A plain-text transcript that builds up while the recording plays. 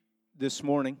this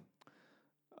morning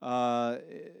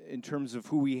in terms of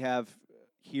who we have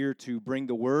here to bring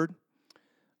the word.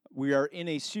 We are in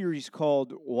a series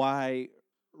called Why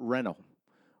Reno,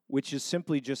 which is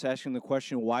simply just asking the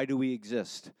question, why do we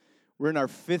exist? We're in our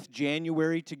 5th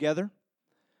January together,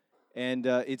 and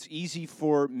it's easy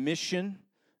for mission,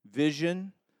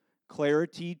 vision,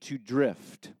 clarity to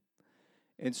drift.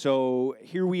 And so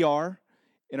here we are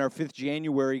in our 5th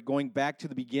January, going back to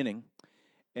the beginning.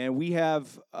 And we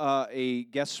have a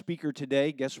guest speaker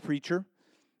today, guest preacher,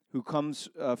 who comes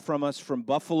from us from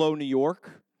Buffalo, New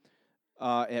York,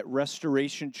 at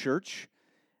Restoration Church,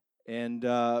 and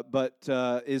but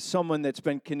is someone that's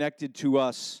been connected to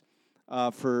us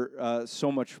for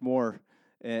so much more,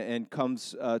 and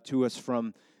comes to us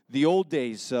from the old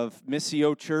days of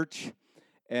Missio Church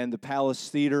and the Palace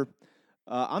Theater.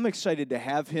 I'm excited to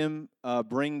have him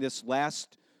bring this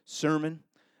last sermon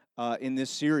in this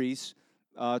series,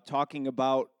 talking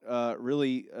about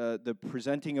really the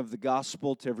presenting of the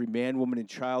gospel to every man, woman, and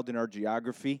child in our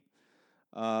geography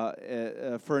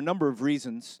for a number of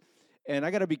reasons. And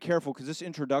I got to be careful because this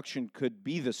introduction could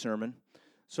be the sermon,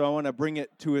 so I want to bring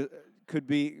it to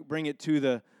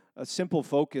a simple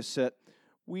focus that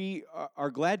we are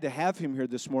glad to have him here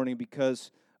this morning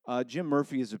because Jim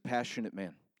Murphy is a passionate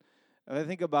man. And I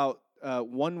think about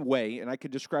one way, and I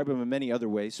could describe him in many other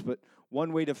ways, but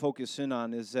one way to focus in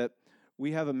on is that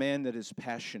we have a man that is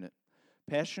passionate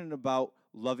about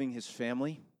loving his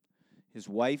family, his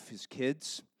wife, his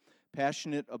kids,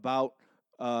 passionate about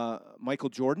Michael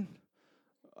Jordan,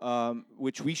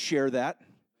 which we share that.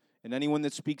 And anyone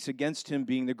that speaks against him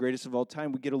being the greatest of all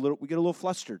time, we get a little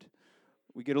flustered,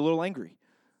 we get a little angry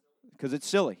because it's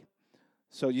silly.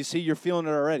 So you see, you're feeling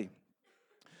it already.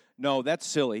 No, that's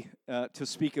silly to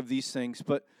speak of these things,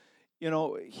 but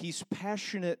he's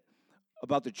passionate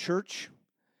about the church.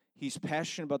 He's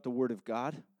passionate about the Word of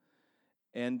God.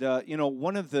 And,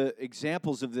 one of the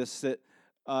examples of this that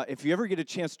if you ever get a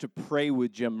chance to pray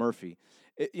with Jim Murphy,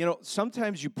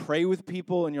 sometimes you pray with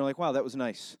people and you're like, wow, that was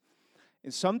nice.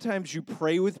 And sometimes you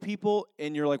pray with people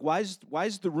and you're like, why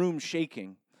is the room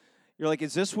shaking? You're like,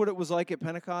 is this what it was like at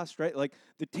Pentecost, right? Like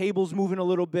the table's moving a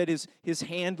little bit, his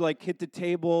hand like hit the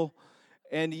table,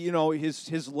 and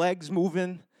his legs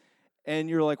moving, and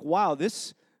you're like, wow,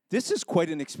 this is quite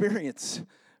an experience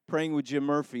praying with Jim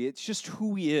Murphy. It's just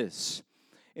who he is.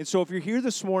 And so if you're here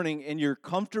this morning and you're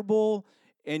comfortable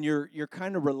and you're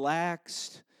kind of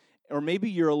relaxed, or maybe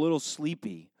you're a little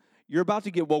sleepy, you're about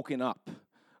to get woken up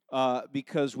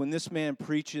because when this man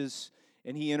preaches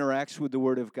and he interacts with the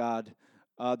Word of God,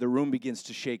 the room begins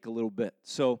to shake a little bit.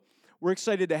 So we're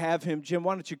excited to have him. Jim,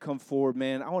 why don't you come forward,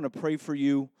 man? I want to pray for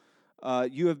you.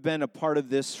 You have been a part of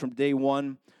this from day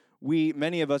one.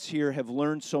 Many of us here have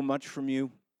learned so much from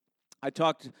you. I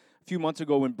talked a few months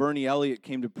ago when Bernie Elliott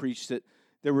came to preach that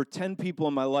there were 10 people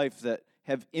in my life that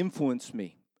have influenced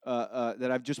me,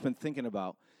 that I've just been thinking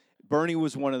about. Bernie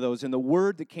was one of those, and the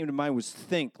word that came to mind was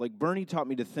think. Like Bernie taught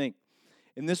me to think.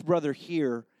 And this brother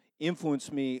here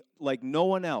influenced me like no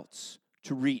one else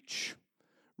to reach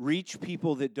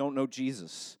people that don't know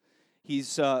Jesus.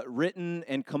 He's written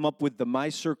and come up with the My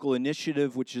Circle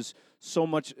initiative, which is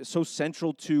so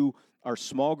central to our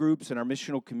small groups and our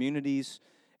missional communities.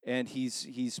 And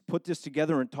he's put this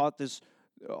together and taught this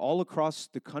all across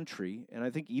the country, and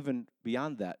I think even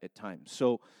beyond that at times.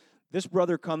 So this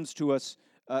brother comes to us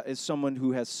as someone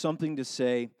who has something to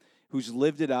say, who's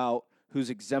lived it out,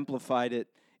 who's exemplified it.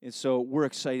 And so we're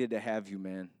excited to have you,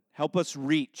 man. Help us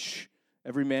reach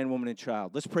every man, woman, and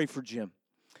child. Let's pray for Jim.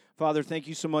 Father, thank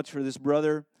you so much for this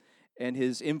brother and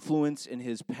his influence and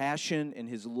his passion and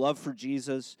his love for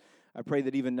Jesus. I pray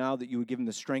that even now that you would give him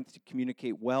the strength to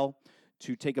communicate well,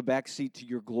 to take a back seat to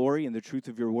your glory and the truth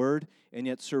of your word, and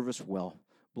yet serve us well.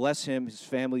 Bless him, his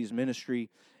family, his ministry,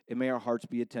 and may our hearts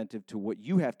be attentive to what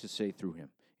you have to say through him.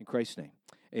 In Christ's name,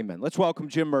 amen. Let's welcome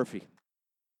Jim Murphy.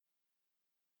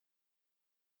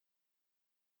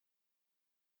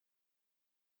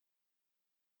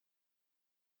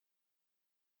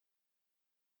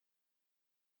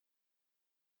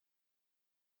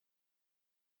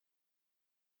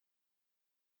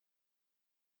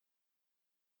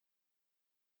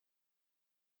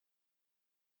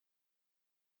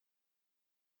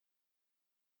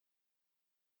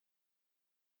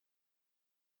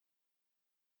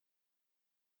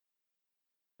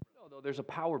 No, there's a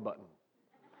power button.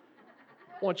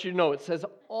 I want you to know it says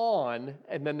on,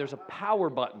 and then there's a power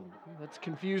button. That's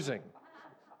confusing.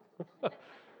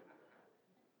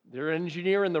 There's an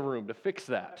engineer in the room to fix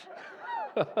that.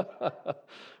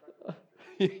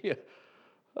 Yeah.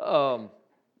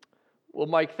 Well,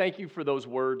 Mike, thank you for those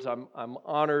words. I'm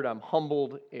honored, I'm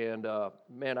humbled, and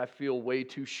man, I feel way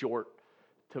too short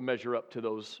to measure up to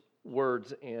those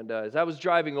words. And as I was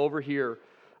driving over here,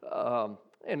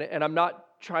 and I'm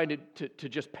not trying to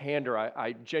just pander,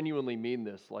 I genuinely mean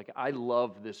this. Like, I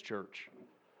love this church.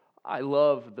 I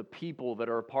love the people that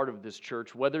are a part of this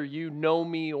church, whether you know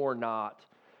me or not.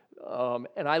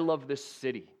 And I love this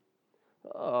city.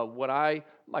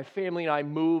 My family and I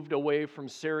moved away from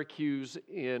Syracuse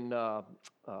in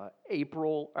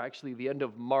April, actually the end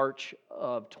of March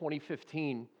of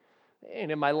 2015.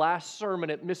 And in my last sermon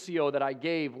at Missio that I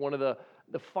gave, one of the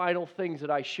final things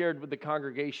that I shared with the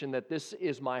congregation, that this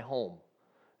is my home.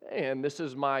 And this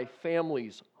is my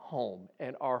family's home.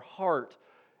 And our heart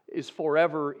is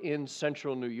forever in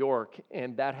central New York.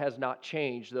 And that has not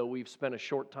changed, though we've spent a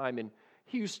short time in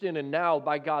Houston. And now,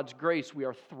 by God's grace, we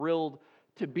are thrilled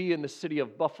to be in the city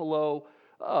of Buffalo,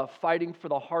 fighting for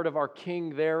the heart of our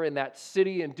King there in that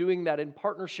city, and doing that in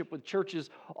partnership with churches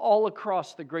all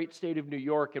across the great state of New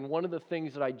York. And one of the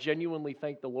things that I genuinely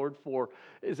thank the Lord for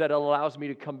is that it allows me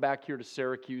to come back here to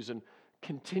Syracuse and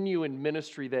continue in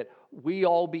ministry that we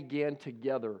all began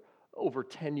together over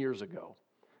 10 years ago.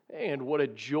 And what a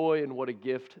joy and what a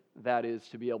gift that is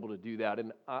to be able to do that.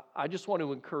 And I just want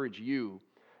to encourage you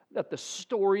that the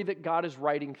story that God is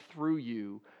writing through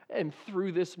you and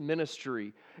through this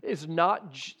ministry is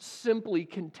not simply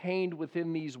contained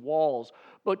within these walls,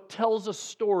 but tells a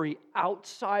story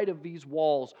outside of these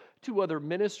walls to other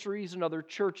ministries and other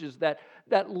churches that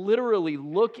literally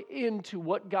look into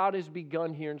what God has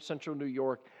begun here in central New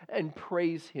York and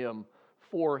praise Him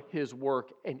for His work.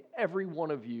 And every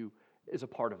one of you is a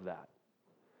part of that.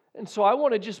 And so I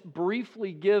want to just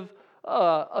briefly give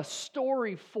a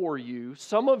story for you.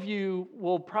 Some of you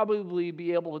will probably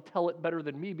be able to tell it better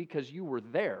than me because you were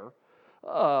there.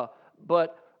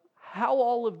 But how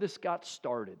all of this got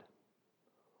started.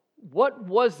 What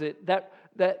was it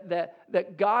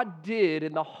that God did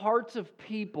in the hearts of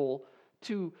people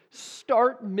to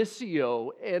start Missio,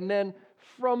 and then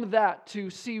from that to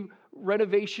see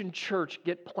Renovation Church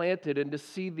get planted and to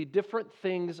see the different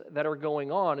things that are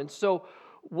going on? And so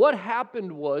what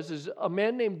happened was a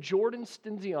man named Jordan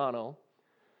Stinziano,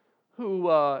 who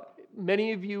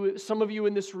some of you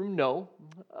in this room know.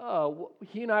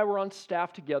 He and I were on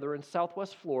staff together in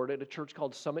Southwest Florida at a church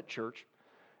called Summit Church.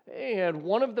 And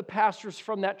one of the pastors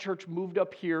from that church moved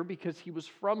up here because he was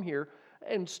from here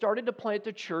and started to plant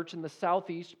a church in the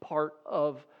southeast part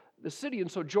of the city.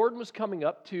 And so Jordan was coming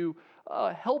up to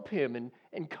help him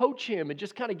and coach him and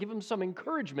just kind of give him some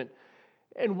encouragement.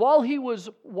 And while he was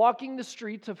walking the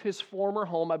streets of his former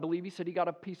home, I believe he said he got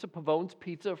a piece of Pavone's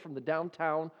Pizza from the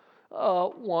downtown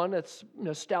one that's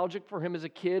nostalgic for him as a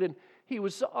kid. And he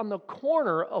was on the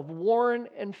corner of Warren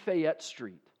and Fayette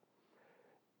Street.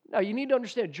 Now, you need to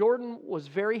understand, Jordan was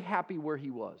very happy where he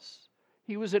was.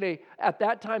 He was at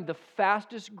that time, the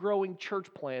fastest growing church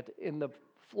plant in the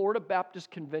Florida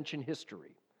Baptist Convention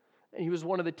history. And he was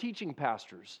one of the teaching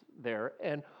pastors there.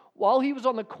 And while he was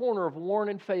on the corner of Warren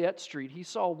and Fayette Street, he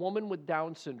saw a woman with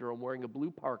Down syndrome wearing a blue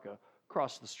parka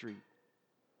cross the street.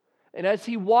 And as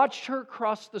he watched her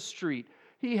cross the street,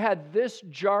 he had this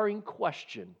jarring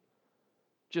question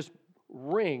just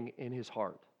ring in his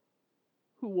heart.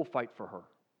 Who will fight for her?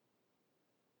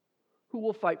 Who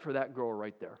will fight for that girl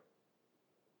right there?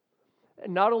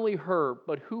 And not only her,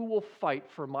 but who will fight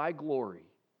for my glory?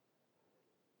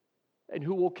 And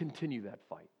who will continue that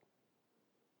fight?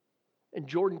 And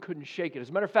Jordan couldn't shake it. As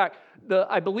a matter of fact,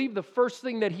 I believe the first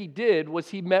thing that he did was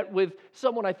he met with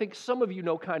someone I think some of you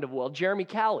know kind of well, Jeremy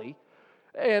Calley.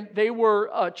 And they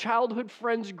were childhood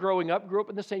friends growing up, grew up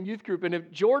in the same youth group. And if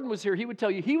Jordan was here, he would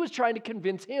tell you he was trying to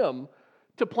convince him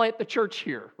to plant the church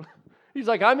here. He's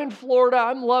like, I'm in Florida,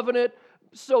 I'm loving it.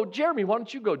 So Jeremy, why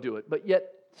don't you go do it? But yet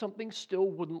something still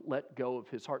wouldn't let go of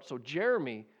his heart. So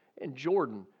Jeremy and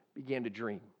Jordan began to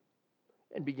dream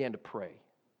and began to pray.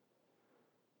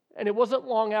 And it wasn't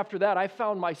long after that I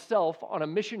found myself on a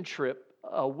mission trip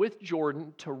with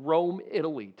Jordan to Rome,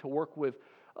 Italy, to work with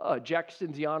Jack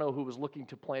Stinziano, who was looking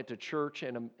to plant a church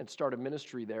and start a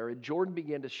ministry there. And Jordan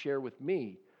began to share with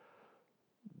me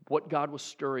what God was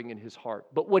stirring in his heart.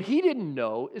 But what he didn't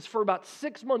know is for about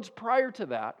 6 months prior to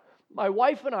that, my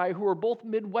wife and I, who are both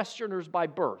Midwesterners by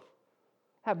birth,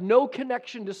 have no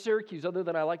connection to Syracuse other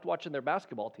than I liked watching their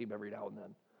basketball team every now and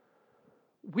then.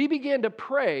 We began to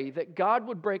pray that God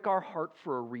would break our heart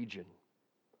for a region,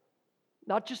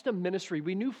 not just a ministry.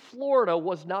 We knew Florida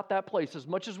was not that place, as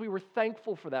much as we were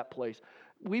thankful for that place.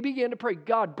 We began to pray,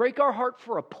 God, break our heart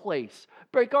for a place,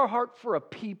 break our heart for a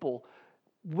people.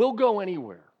 We'll go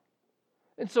anywhere.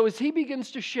 And so as he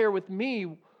begins to share with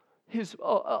me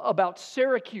about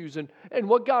Syracuse and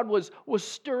what God was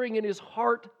stirring in his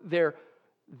heart there.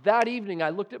 That evening, I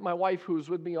looked at my wife, who was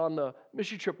with me on the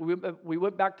mission trip. We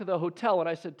went back to the hotel, and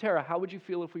I said, Tara, how would you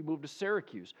feel if we moved to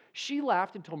Syracuse? She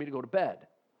laughed and told me to go to bed.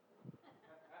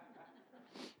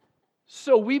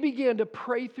 So we began to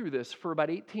pray through this for about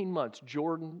 18 months,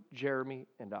 Jordan, Jeremy,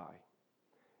 and I.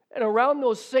 And around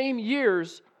those same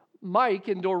years, Mike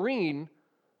and Doreen,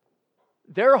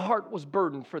 their heart was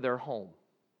burdened for their home.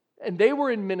 And they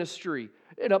were in ministry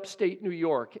in upstate New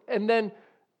York. And then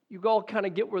you all kind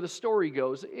of get where the story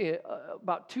goes.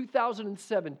 About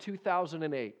 2007,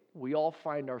 2008, we all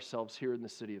find ourselves here in the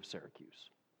city of Syracuse.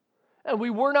 And we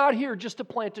were not here just to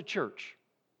plant a church.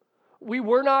 We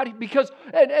were not, because,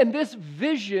 and this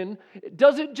vision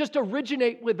doesn't just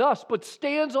originate with us, but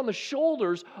stands on the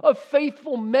shoulders of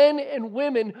faithful men and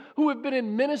women who have been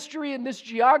in ministry in this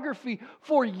geography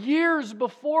for years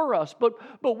before us. But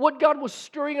what God was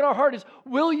stirring in our heart is,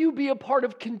 will you be a part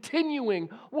of continuing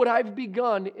what I've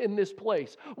begun in this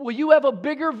place? Will you have a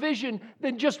bigger vision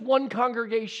than just one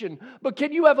congregation? But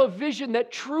can you have a vision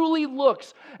that truly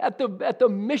looks at the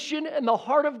mission and the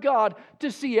heart of God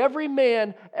to see every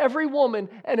man, every woman,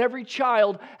 and every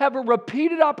child have a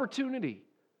repeated opportunity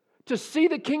to see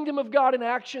the kingdom of God in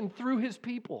action through his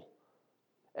people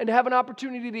and have an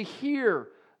opportunity to hear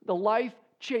the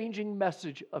life-changing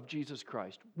message of Jesus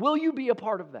Christ? Will you be a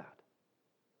part of that?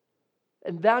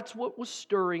 And that's what was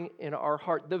stirring in our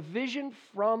heart. The vision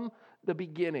from the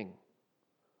beginning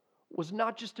was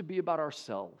not just to be about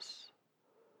ourselves,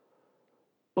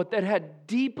 but that had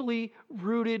deeply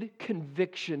rooted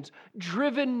convictions,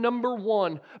 driven, number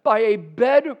one, by a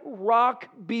bedrock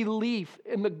belief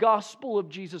in the gospel of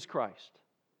Jesus Christ.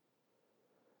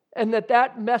 And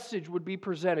that message would be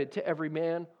presented to every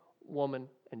man, woman,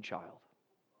 and child.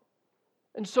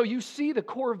 And so you see the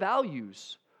core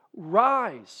values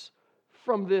rise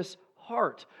from this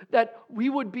heart, that we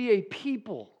would be a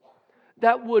people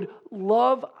that would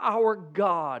love our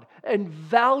God and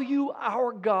value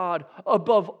our God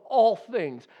above all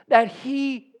things, that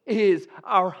He is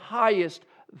our highest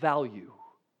value.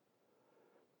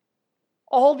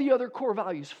 All the other core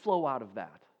values flow out of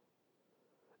that.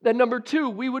 Then number two,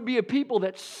 we would be a people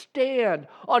that stand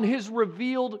on His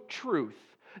revealed truth.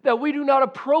 That we do not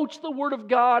approach the Word of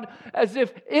God as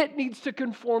if it needs to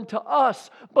conform to us,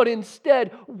 but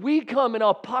instead we come in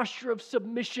a posture of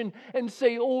submission and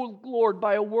say, "Oh Lord,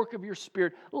 by a work of your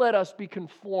Spirit, let us be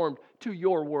conformed to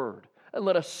your Word. And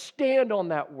let us stand on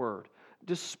that Word,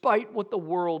 despite what the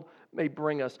world may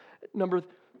bring us." Number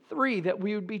three, that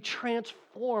we would be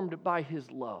transformed by His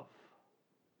love,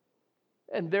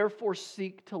 and therefore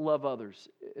seek to love others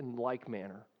in like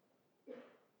manner.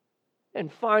 And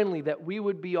finally, that we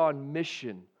would be on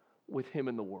mission with Him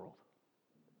in the world.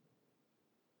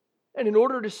 And in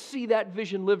order to see that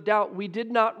vision lived out, we did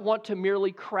not want to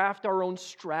merely craft our own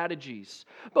strategies,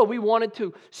 but we wanted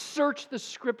to search the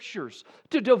Scriptures,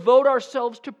 to devote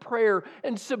ourselves to prayer,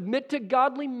 and submit to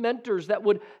godly mentors that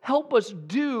would help us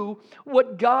do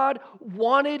what God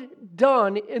wanted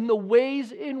done in the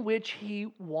ways in which He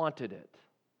wanted it.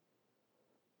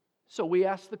 So we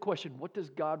asked the question, what does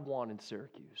God want in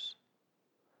Syracuse?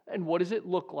 And what does it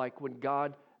look like when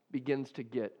God begins to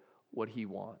get what He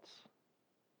wants?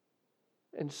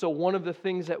 And so one of the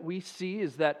things that we see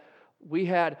is that we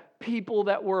had people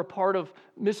that were a part of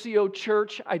Missio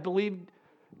Church. I believe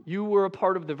you were a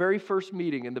part of the very first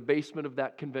meeting in the basement of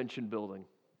that convention building.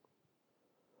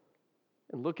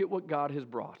 And look at what God has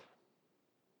brought.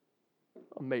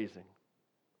 Amazing.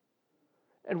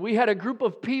 And we had a group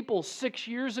of people 6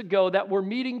 years ago that were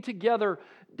meeting together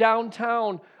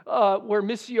downtown where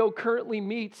Missio currently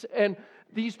meets. And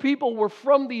these people were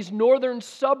from these northern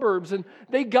suburbs, and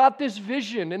they got this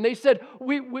vision. And they said,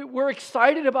 we're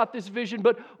excited about this vision,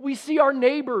 but we see our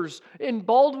neighbors in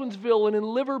Baldwinsville and in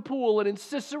Liverpool and in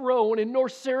Cicero and in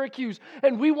North Syracuse,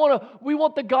 and we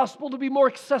want the gospel to be more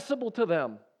accessible to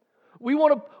them. We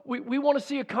want to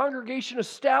see a congregation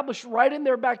established right in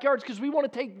their backyards, because we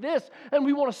want to take this and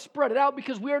we want to spread it out,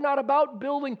 because we are not about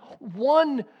building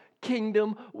one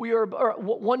kingdom, we are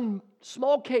one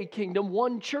small K kingdom,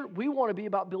 one church. We want to be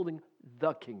about building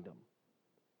the kingdom.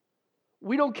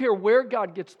 We don't care where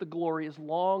God gets the glory as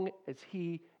long as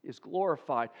He is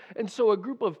glorified. And so a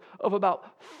group of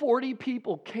about 40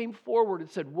 people came forward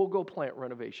and said, we'll go plant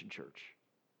Renovation Church.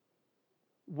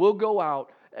 We'll go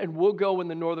out and we'll go in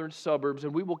the northern suburbs,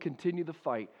 and we will continue the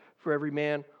fight for every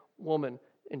man, woman,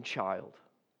 and child.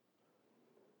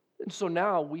 And so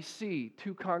now we see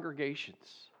two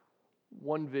congregations,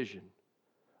 one vision,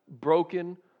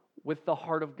 broken with the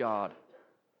heart of God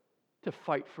to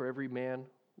fight for every man,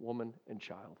 woman, and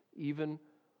child, even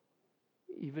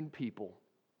even people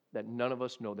that none of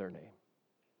us know their name.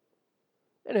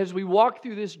 And as we walk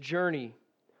through this journey,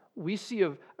 we see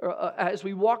a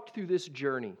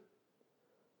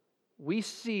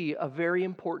very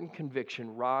important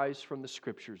conviction rise from the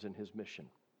Scriptures in his mission.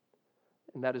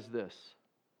 And that is this,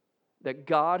 that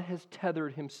God has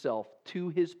tethered himself to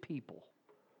his people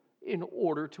in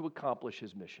order to accomplish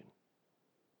his mission.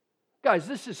 Guys,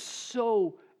 this is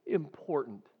so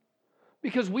important.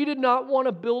 Because we did not want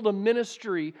to build a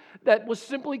ministry that was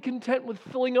simply content with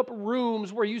filling up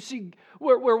rooms where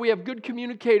where we have good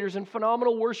communicators and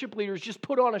phenomenal worship leaders just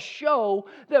put on a show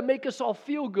that make us all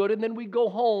feel good, and then we go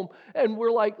home and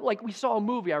we're like we saw a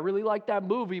movie. I really like that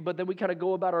movie, but then we kind of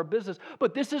go about our business.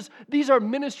 But these are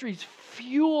ministries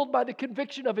fueled by the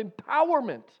conviction of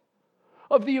empowerment,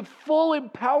 of the full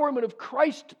empowerment of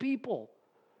Christ's people,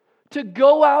 to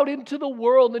go out into the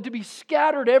world and to be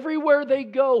scattered everywhere they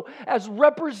go as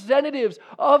representatives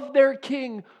of their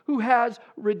King who has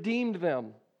redeemed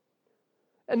them.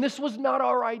 And this was not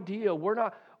our idea. We're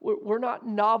not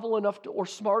novel enough or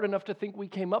smart enough to think we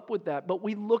came up with that, but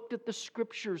we looked at the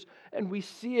Scriptures and we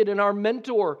see it. And our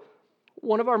mentor,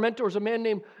 one of our mentors, a man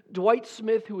named Dwight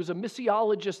Smith, who is a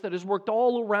missiologist that has worked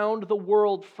all around the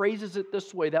world, phrases it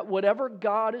this way, that whatever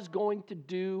God is going to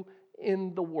do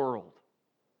in the world,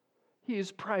 he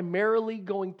is primarily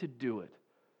going to do it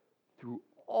through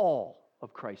all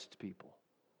of Christ's people.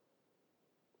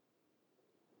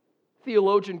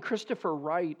 Theologian Christopher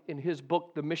Wright, in his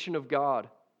book, The Mission of God,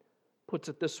 puts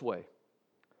it this way.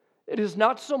 It is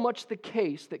not so much the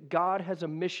case that God has a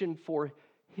mission for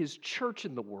his church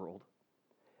in the world,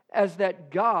 as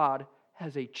that God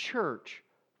has a church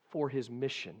for his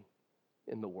mission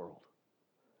in the world.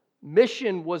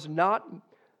 Mission was not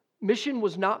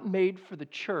made for the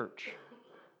church.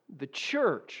 The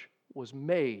church was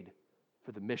made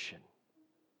for the mission.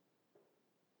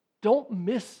 Don't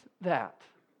miss that.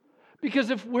 Because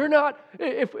if we're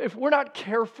not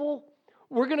careful,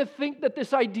 we're going to think that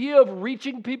this idea of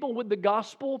reaching people with the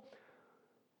gospel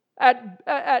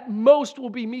at most will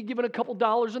be me giving a couple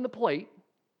dollars in the plate.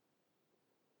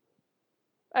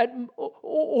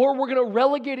 Or we're going to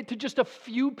relegate it to just a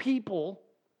few people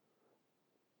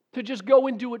to just go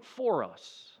and do it for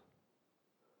us.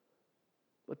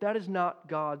 But that is not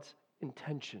God's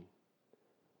intention.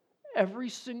 Every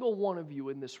single one of you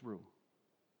in this room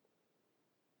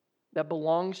that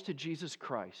belongs to Jesus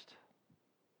Christ,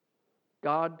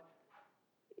 God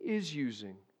is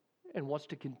using and wants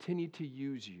to continue to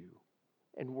use you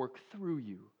and work through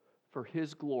you for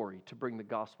his glory to bring the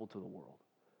gospel to the world.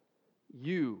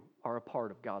 You are a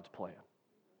part of God's plan.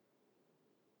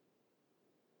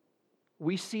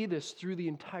 We see this through the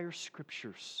entire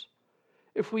Scriptures.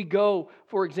 If we go,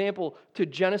 for example, to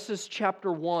Genesis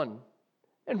chapter 1,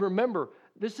 and remember,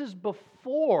 this is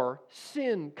before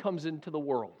sin comes into the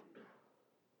world.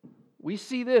 We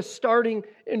see this starting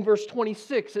in verse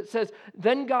 26. It says,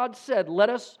 "Then God said,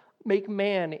 'Let us make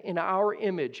man in our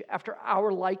image, after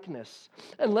our likeness,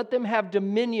 and let them have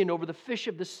dominion over the fish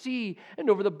of the sea, and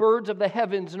over the birds of the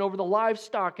heavens, and over the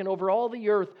livestock, and over all the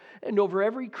earth, and over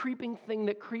every creeping thing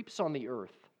that creeps on the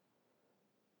earth.'"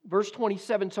 Verse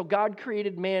 27, "So God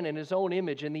created man in his own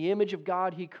image. In the image of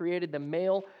God he created them,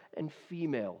 male and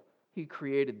female. He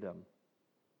created them.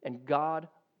 And God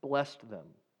blessed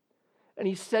them. And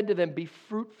he said to them, 'Be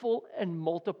fruitful and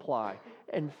multiply,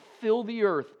 and fill the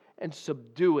earth, and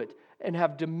subdue it, and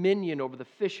have dominion over the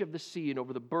fish of the sea, and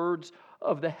over the birds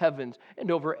of the heavens,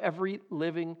 and over every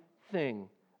living thing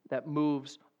that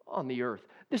moves on the earth.'"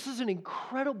 This is an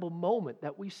incredible moment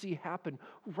that we see happen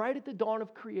right at the dawn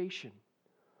of creation,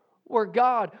 where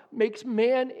God makes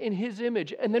man in his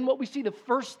image. And then what we see, the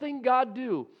first thing God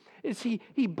do is he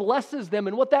blesses them.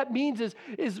 And what that means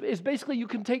is basically, you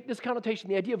can take this connotation.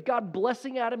 The idea of God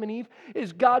blessing Adam and Eve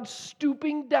is God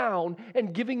stooping down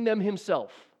and giving them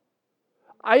himself.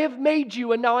 I have made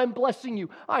you, and now I'm blessing you.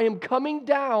 I am coming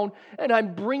down, and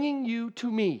I'm bringing you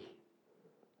to me.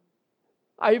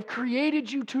 I have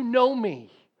created you to know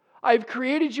me. I've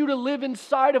created you to live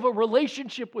inside of a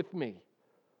relationship with me.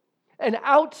 And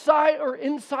outside or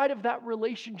inside of that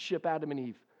relationship, Adam and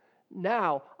Eve,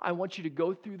 now I want you to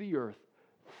go through the earth,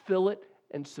 fill it,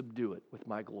 and subdue it with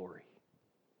my glory.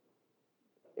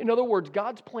 In other words,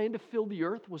 God's plan to fill the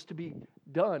earth was to be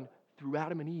done through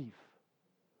Adam and Eve.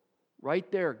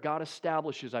 Right there, God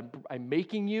establishes, I'm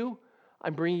making you,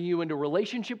 I'm bringing you into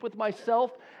relationship with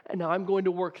myself, and now I'm going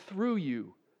to work through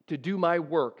you to do my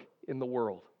work in the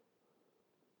world.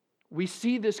 We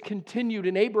see this continued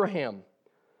in Abraham.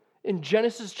 In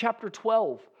Genesis chapter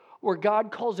 12, where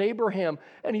God calls Abraham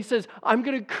and he says, I'm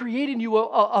going to create in you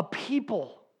a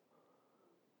people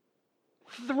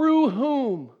through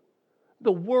whom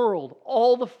the world,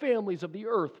 all the families of the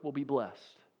earth will be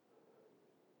blessed.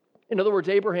 In other words,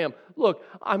 Abraham, look,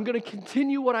 I'm going to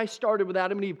continue what I started with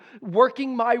Adam and Eve,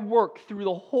 working my work through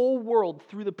the whole world,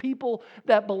 through the people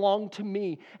that belong to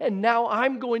me. And now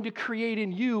I'm going to create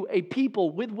in you a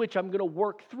people with which I'm going to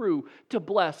work through to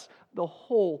bless the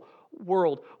whole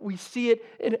world. We see it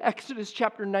in Exodus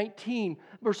chapter 19,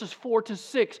 verses 4 to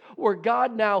 6, where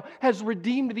God now has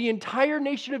redeemed the entire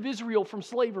nation of Israel from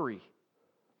slavery.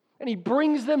 And He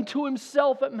brings them to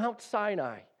Himself at Mount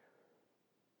Sinai.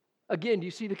 Again, do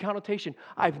you see the connotation?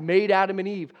 I've made Adam and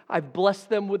Eve. I've blessed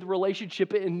them with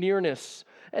relationship and nearness.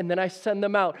 And then I send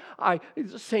them out.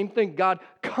 It's the same thing. God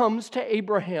comes to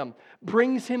Abraham,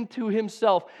 brings him to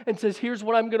Himself, and says, here's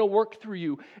what I'm going to work through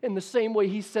you. In the same way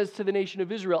He says to the nation of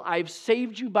Israel, I've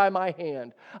saved you by my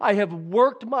hand. I have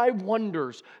worked my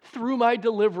wonders through my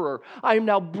deliverer. I am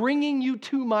now bringing you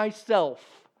to myself.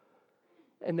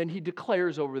 And then He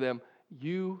declares over them,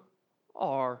 you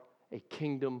are a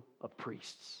kingdom of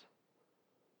priests.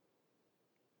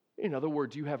 In other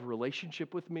words, you have a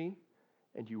relationship with me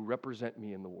and you represent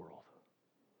me in the world.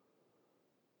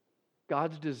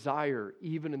 God's desire,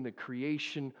 even in the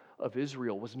creation of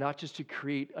Israel, was not just to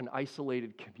create an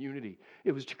isolated community.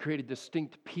 It was to create a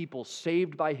distinct people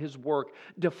saved by His work,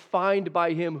 defined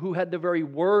by Him who had the very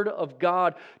word of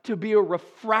God to be a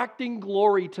refracting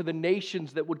glory to the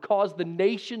nations that would cause the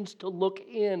nations to look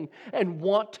in and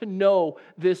want to know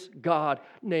this God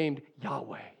named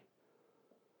Yahweh.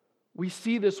 We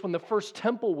see this when the first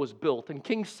temple was built, and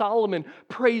King Solomon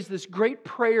prays this great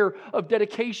prayer of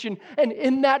dedication. And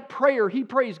in that prayer, he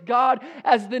prays, God,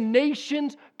 as the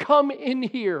nations come in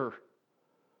here,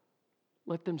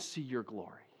 let them see your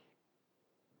glory.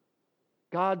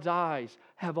 God's eyes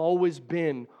have always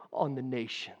been on the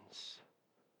nations.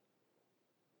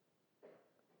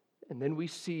 And then we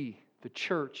see the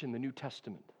church in the New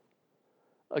Testament.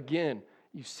 Again,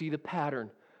 you see the pattern.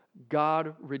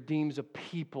 God redeems a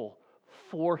people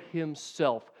for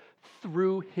Himself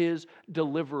through His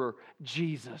deliverer,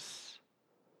 Jesus.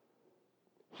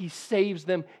 He saves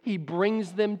them, He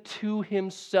brings them to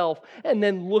Himself, and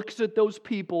then looks at those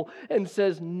people and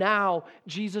says, now,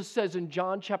 Jesus says in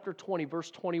John chapter 20,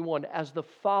 verse 21, as the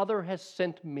Father has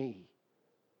sent me,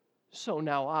 so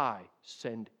now I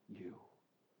send you.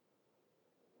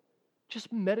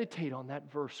 Just meditate on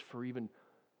that verse for even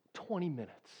 20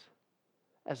 minutes.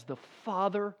 As the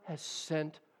Father has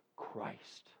sent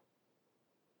Christ,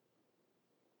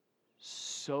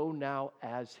 so now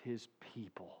as His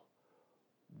people,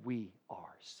 we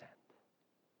are sent.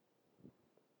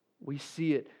 We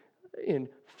see it in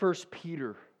 1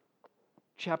 Peter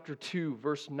chapter 2,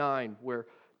 verse 9, where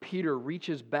Peter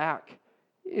reaches back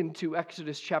into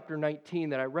Exodus chapter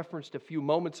 19 that I referenced a few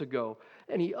moments ago,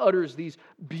 and he utters these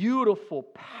beautiful,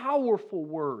 powerful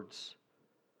words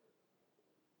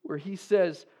where he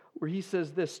says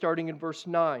this, starting in verse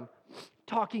 9,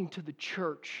 talking to the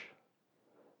church,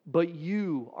 but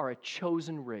you are a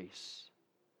chosen race,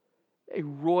 a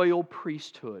royal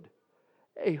priesthood,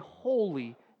 a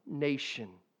holy nation.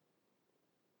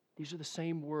 These are the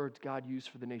same words God used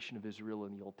for the nation of Israel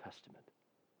in the Old Testament.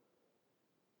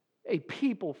 A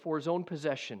people for His own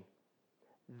possession,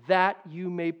 that you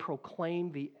may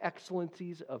proclaim the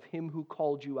excellencies of Him who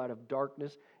called you out of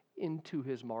darkness into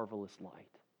His marvelous light.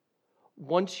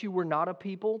 Once you were not a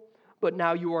people, but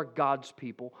now you are God's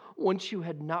people. Once you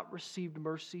had not received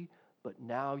mercy, but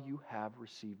now you have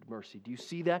received mercy. Do you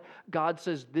see that? God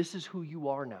says, this is who you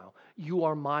are now. You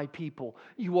are my people.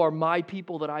 You are my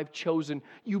people that I've chosen.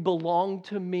 You belong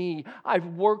to me. I've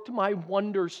worked my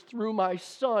wonders through my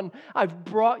Son. I've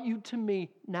brought you to me.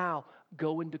 Now,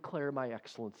 go and declare my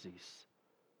excellencies.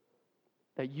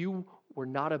 That you were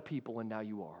not a people and now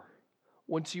you are.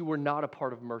 Once you were not a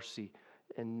part of mercy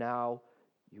and now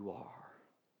you are.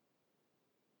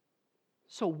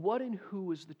 So what and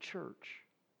who is the church?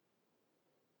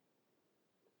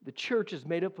 The church is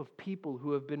made up of people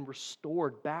who have been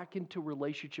restored back into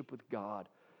relationship with God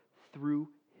through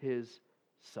His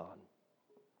Son.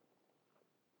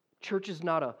 Church is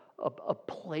not a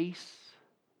place,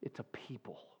 it's a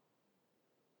people.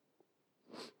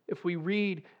 If we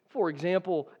read, for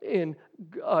example, in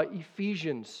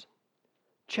Ephesians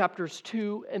chapters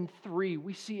 2 and 3,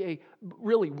 we see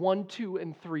 1, 2,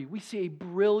 and 3. We see a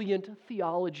brilliant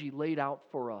theology laid out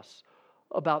for us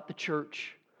about the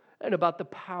church and about the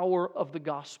power of the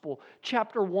gospel.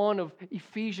 Chapter 1 of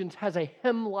Ephesians has a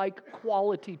hymn-like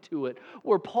quality to it,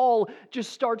 where Paul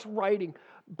just starts writing,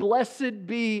 Blessed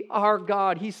be our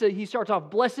God. He starts off,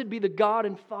 blessed be the God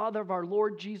and Father of our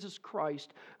Lord Jesus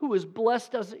Christ, who has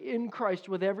blessed us in Christ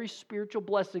with every spiritual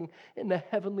blessing in the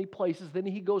heavenly places. Then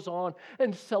he goes on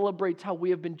and celebrates how we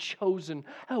have been chosen,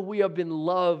 how we have been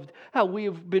loved, how we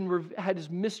have had his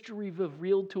mystery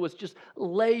revealed to us, just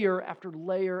layer after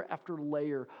layer after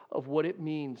layer of what it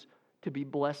means to be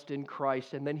blessed in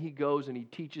Christ. And then he goes and he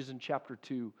teaches in chapter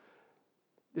 2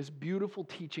 this beautiful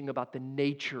teaching about the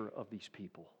nature of these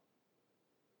people.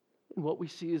 And what we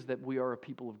see is that we are a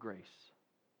people of grace.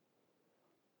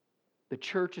 The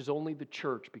church is only the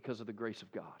church because of the grace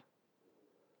of God.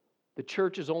 The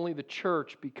church is only the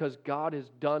church because God has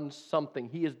done something.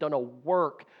 He has done a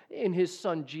work in His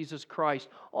Son, Jesus Christ,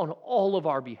 on all of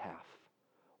our behalf.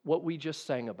 What we just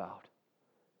sang about.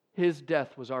 His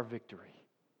death was our victory.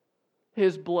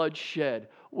 His blood shed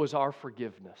was our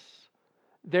forgiveness.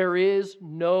 There is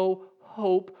no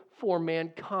hope for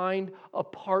mankind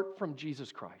apart from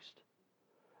Jesus Christ.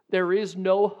 There is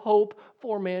no hope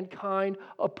for mankind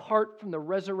apart from the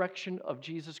resurrection of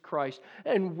Jesus Christ.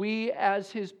 And we as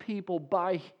His people,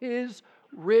 by His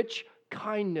rich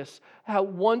kindness,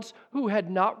 once who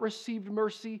had not received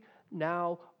mercy,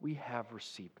 now we have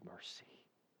received mercy.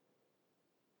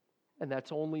 And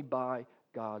that's only by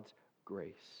God's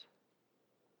grace.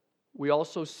 We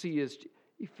also see, as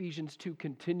Ephesians 2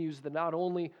 continues, that not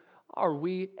only are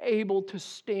we able to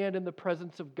stand in the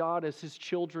presence of God as His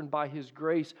children by His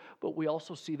grace, but we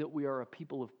also see that we are a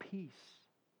people of peace.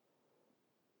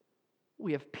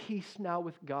 We have peace now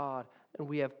with God, and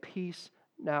we have peace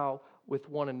now with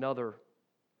one another.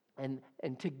 And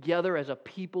together as a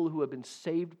people who have been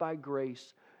saved by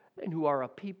grace and who are a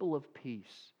people of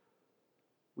peace,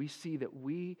 we see that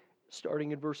we,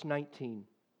 starting in verse 19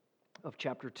 of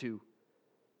chapter 2,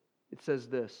 it says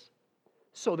this,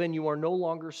 so then you are no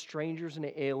longer strangers and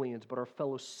aliens, but are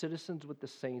fellow citizens with the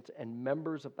saints and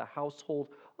members of the household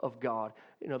of God.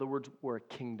 In other words, we're a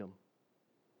kingdom.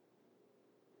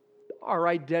 Our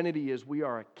identity is we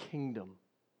are a kingdom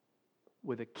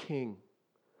with a king.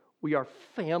 We are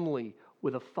family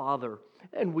with a father,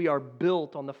 and we are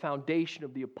built on the foundation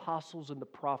of the apostles and the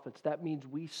prophets. That means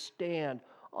we stand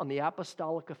on the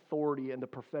apostolic authority and the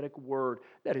prophetic word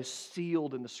that is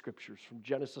sealed in the Scriptures from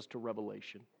Genesis to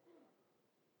Revelation.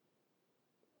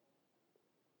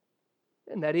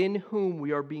 And that in whom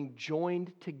we are being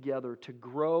joined together to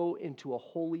grow into a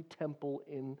holy temple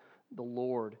in the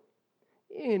Lord.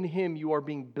 In Him you are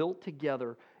being built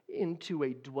together into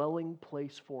a dwelling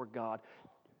place for God.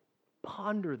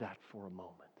 Ponder that for a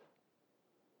moment.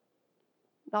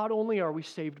 Not only are we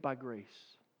saved by grace,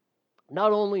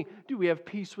 not only do we have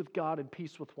peace with God and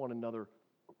peace with one another,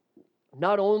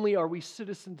 not only are we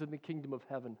citizens in the kingdom of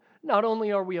heaven, not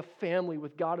only are we a family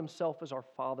with God Himself as our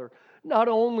Father, not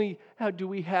only do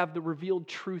we have the revealed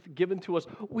truth given to us,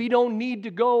 we don't need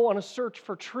to go on a search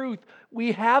for truth.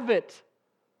 We have it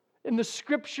in the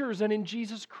Scriptures and in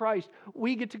Jesus Christ.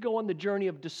 We get to go on the journey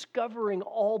of discovering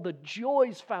all the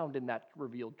joys found in that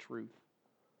revealed truth.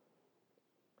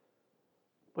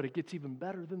 But it gets even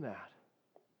better than that.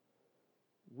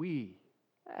 We,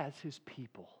 as His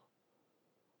people,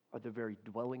 are the very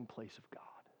dwelling place of God.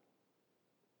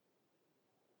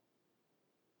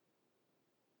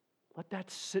 Let that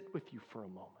sit with you for a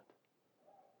moment.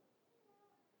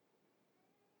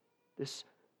 This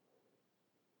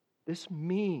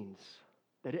means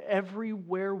that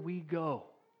everywhere we go,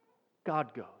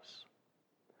 God goes.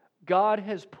 God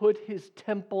has put His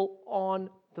temple on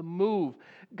the move.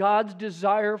 God's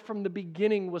desire from the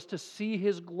beginning was to see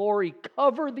His glory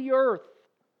cover the earth.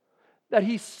 That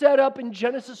He set up in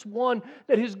Genesis 1,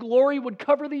 that His glory would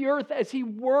cover the earth as He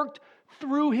worked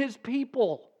through His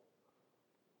people.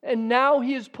 And now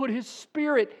He has put His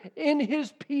Spirit in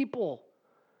His people.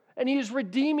 And He is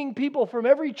redeeming people from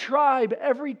every tribe,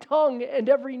 every tongue, and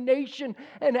every nation.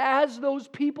 And as those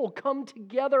people come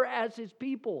together as His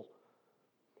people,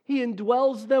 He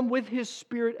indwells them with His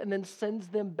Spirit and then sends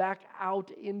them back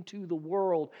out into the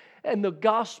world. And the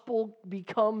gospel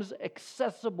becomes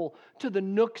accessible to the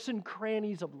nooks and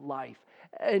crannies of life,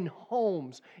 in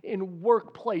homes, in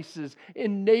workplaces,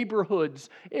 in neighborhoods,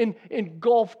 in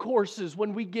golf courses,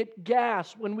 when we get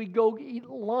gas, when we go eat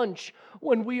lunch,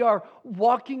 when we are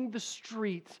walking the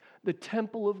streets. The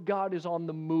temple of God is on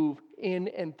the move in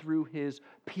and through His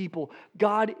people.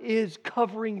 God is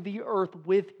covering the earth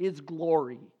with His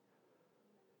glory.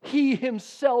 He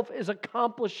Himself is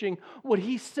accomplishing what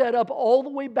He set up all the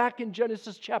way back in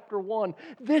Genesis chapter 1.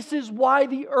 This is why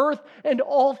the earth and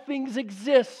all things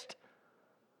exist.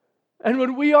 And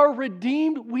when we are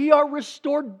redeemed, we are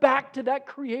restored back to that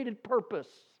created purpose.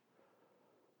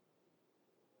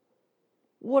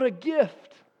 What a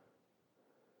gift!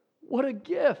 What a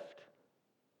gift!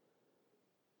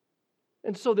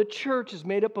 And so the church is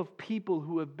made up of people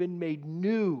who have been made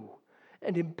new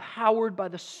and empowered by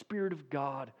the Spirit of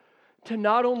God to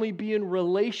not only be in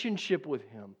relationship with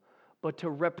Him, but to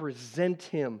represent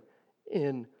Him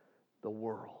in the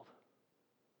world.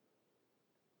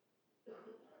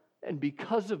 And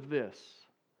because of this,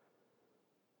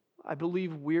 I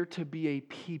believe we're to be a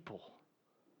people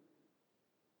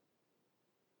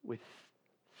with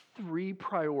three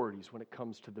priorities when it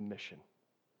comes to the mission.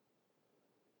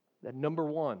 That number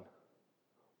one,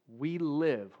 we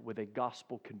live with a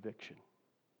gospel conviction.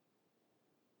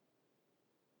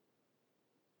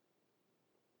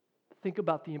 Think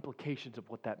about the implications of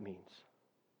what that means.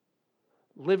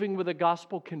 Living with a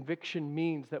gospel conviction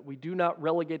means that we do not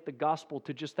relegate the gospel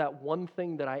to just that one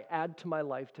thing that I add to my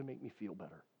life to make me feel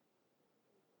better.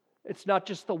 It's not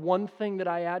just the one thing that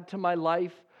I add to my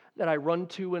life that I run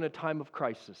to in a time of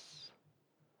crisis.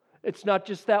 It's not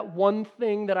just that one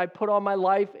thing that I put on my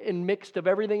life and mixed of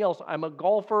everything else. I'm a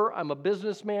golfer, I'm a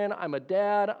businessman, I'm a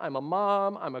dad, I'm a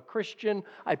mom, I'm a Christian,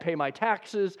 I pay my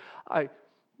taxes.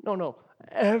 No.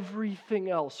 Everything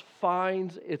else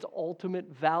finds its ultimate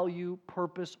value,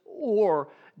 purpose, or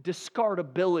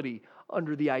discardability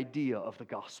under the idea of the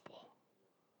gospel.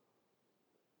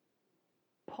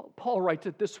 Paul writes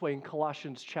it this way in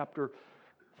Colossians chapter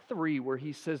 3, where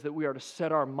he says that we are to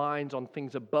set our minds on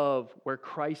things above, where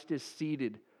Christ is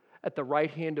seated at the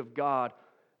right hand of God.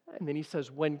 And then he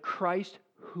says, when Christ,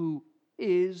 who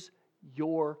is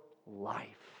your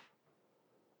life,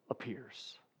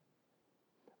 appears.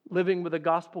 Living with a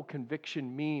gospel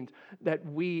conviction means that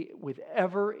we, with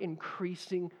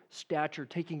ever-increasing stature,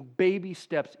 taking baby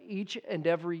steps each and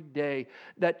every day,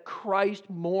 that Christ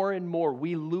more and more,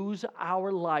 we lose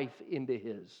our life into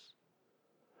His.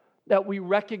 That we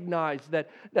recognize that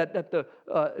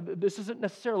this isn't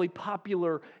necessarily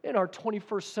popular in our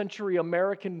 21st century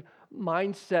American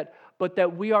mindset, but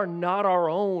that we are not our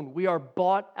own. We are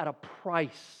bought at a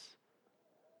price.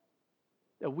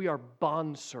 That we are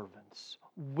bondservants,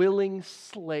 willing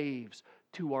slaves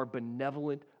to our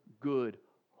benevolent, good,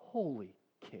 holy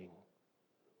King.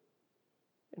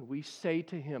 And we say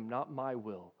to Him, not my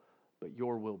will, but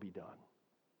your will be done.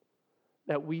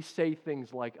 That we say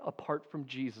things like, apart from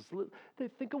Jesus.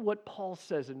 Think of what Paul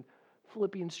says in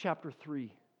Philippians chapter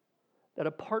 3. That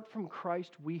apart from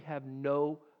Christ, we have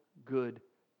no good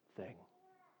thing.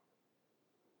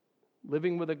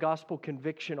 Living with a gospel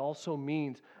conviction also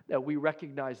means that we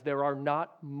recognize there are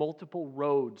not multiple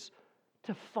roads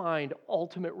to find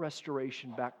ultimate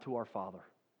restoration back to our Father.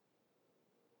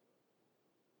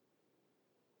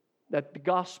 That the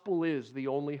gospel is the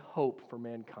only hope for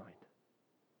mankind.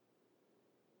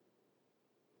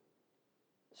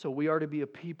 So we are to be a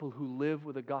people who live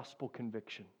with a gospel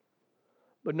conviction.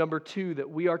 But number two, that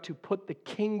we are to put the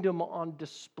kingdom on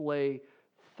display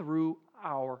through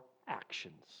our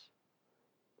actions.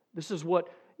 This is what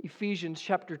Ephesians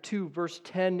chapter 2, verse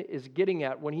 10 is getting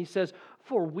at when he says,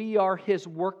 for we are His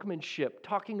workmanship,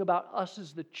 talking about us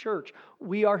as the church.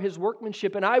 We are His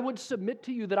workmanship. And I would submit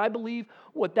to you that I believe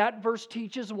what that verse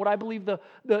teaches and what I believe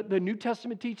the New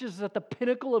Testament teaches is that the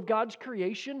pinnacle of God's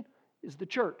creation is the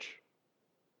church.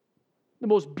 The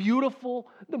most beautiful,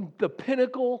 the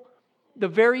pinnacle, the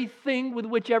very thing with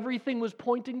which everything was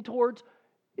pointing towards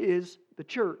is the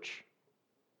church.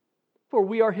 For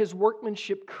we are His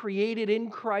workmanship, created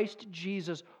in Christ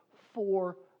Jesus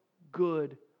for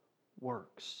good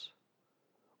works,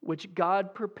 which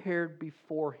God prepared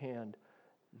beforehand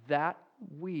that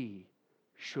we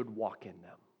should walk in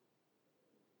them.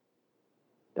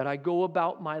 That I go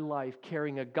about my life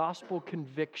carrying a gospel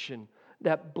conviction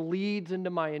that bleeds into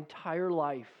my entire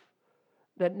life,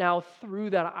 that now through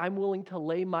that I'm willing to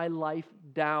lay my life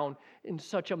down in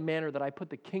such a manner that I put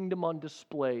the kingdom on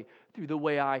display through the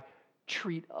way I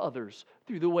treat others,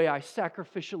 through the way I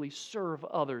sacrificially serve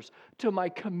others, to my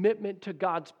commitment to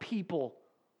God's people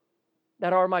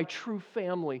that are my true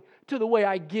family, to the way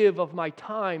I give of my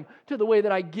time, to the way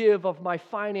that I give of my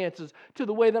finances, to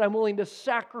the way that I'm willing to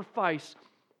sacrifice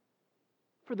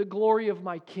for the glory of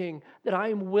my King, that I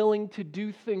am willing to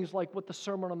do things like what the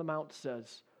Sermon on the Mount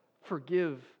says,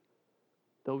 forgive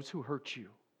those who hurt you.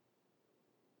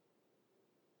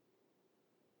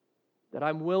 That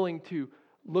I'm willing to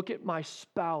look at my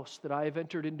spouse that I have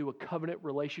entered into a covenant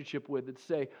relationship with and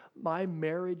say, my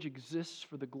marriage exists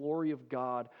for the glory of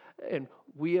God, and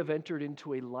we have entered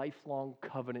into a lifelong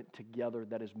covenant together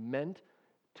that is meant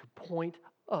to point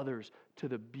others to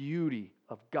the beauty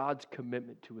of God's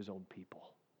commitment to His own people.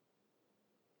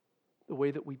 The way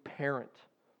that we parent,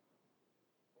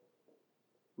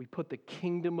 We put the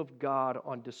kingdom of God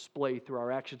on display through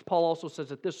our actions. Paul also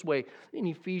says it this way in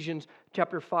Ephesians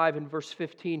chapter 5 and verse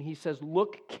 15. He says,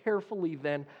 look carefully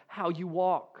then how you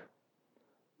walk.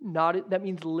 That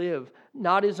means live,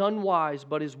 not as unwise,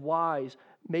 but as wise,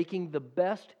 making the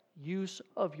best use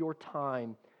of your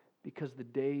time because the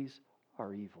days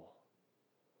are evil.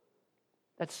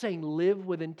 That's saying live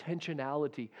with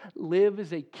intentionality. Live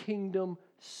as a kingdom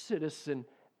citizen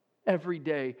every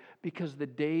day because the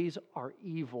days are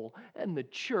evil and the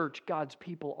church, God's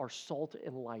people, are salt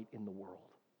and light in the world.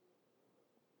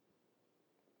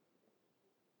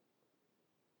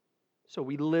 So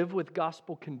we live with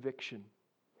gospel conviction.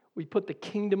 We put the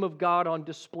kingdom of God on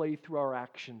display through our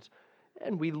actions,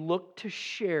 and we look to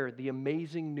share the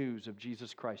amazing news of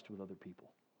Jesus Christ with other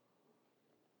people.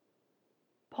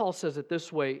 Paul says it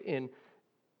this way in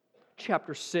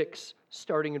chapter 6,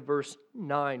 starting in verse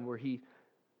 9, where he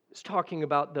is talking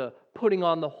about the putting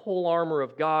on the whole armor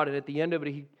of God, and at the end of it,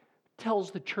 he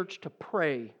tells the church to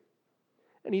pray.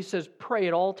 And he says, pray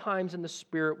at all times in the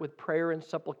Spirit with prayer and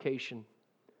supplication.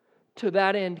 To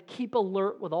that end, keep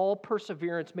alert with all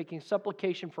perseverance, making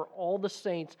supplication for all the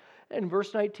saints. And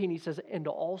verse 19, he says, and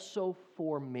also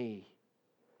for me,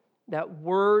 that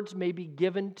words may be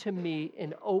given to me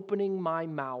in opening my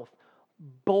mouth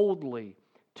boldly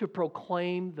to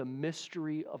proclaim the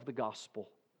mystery of the gospel,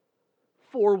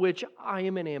 for which I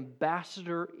am an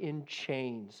ambassador in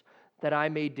chains, that I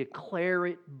may declare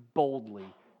it boldly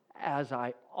as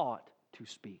I ought to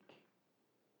speak.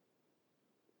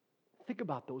 Think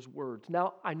about those words.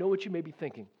 Now, I know what you may be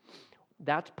thinking.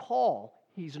 That's Paul.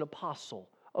 He's an apostle.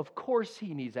 Of course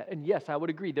he needs that. And yes, I would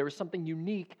agree. There is something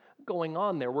unique going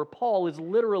on there where Paul is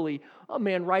literally a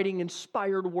man writing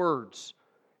inspired words.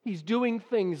 He's doing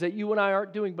things that you and I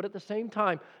aren't doing. But at the same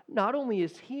time, not only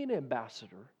is he an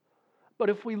ambassador, but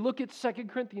if we look at 2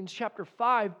 Corinthians chapter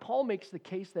 5, Paul makes the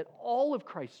case that all of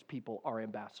Christ's people are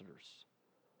ambassadors.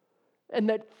 And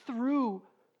that through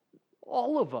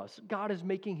all of us, God is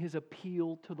making his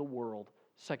appeal to the world.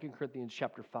 2 Corinthians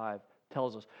chapter 5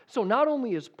 tells us. So not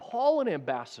only is Paul an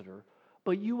ambassador,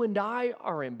 but you and I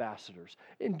are ambassadors,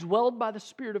 indwelled by the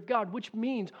Spirit of God, which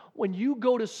means when you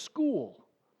go to school,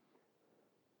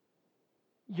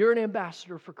 you're an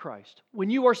ambassador for Christ. When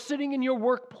you are sitting in your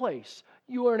workplace,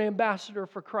 you are an ambassador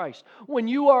for Christ. When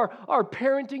you are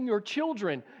parenting your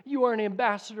children, you are an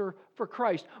ambassador for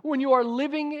Christ. When you are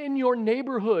living in your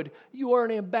neighborhood, you are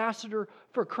an ambassador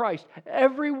for Christ.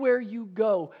 Everywhere you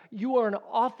go, you are an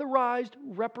authorized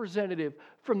representative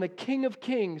from the King of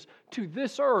Kings to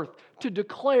this earth to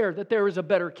declare that there is a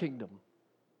better kingdom,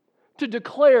 to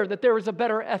declare that there is a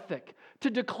better ethic, to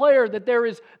declare that there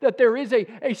is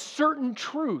a certain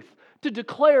truth, to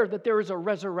declare that there is a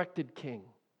resurrected King.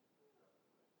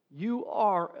 You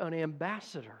are an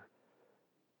ambassador.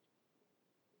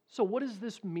 So what does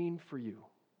this mean for you?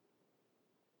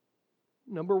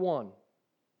 Number one,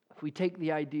 if we take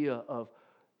the idea of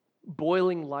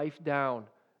boiling life down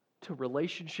to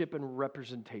relationship and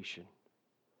representation,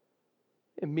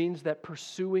 it means that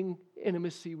pursuing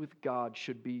intimacy with God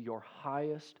should be your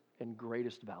highest and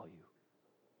greatest value.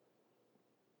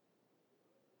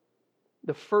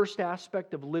 The first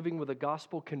aspect of living with a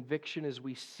gospel conviction is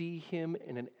we see Him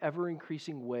in an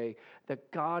ever-increasing way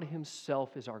that God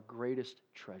Himself is our greatest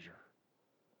treasure.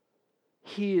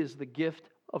 He is the gift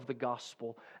of the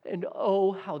gospel. And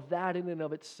oh, how that in and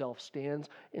of itself stands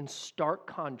in stark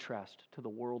contrast to the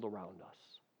world around us.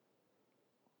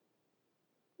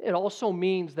 It also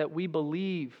means that we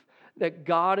believe that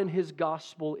God and His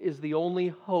gospel is the only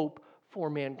hope for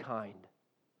mankind.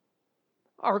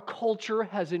 Our culture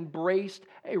has embraced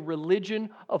a religion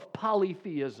of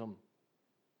polytheism.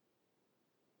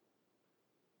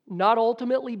 Not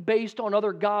ultimately based on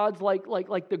other gods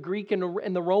like the Greek and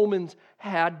the Romans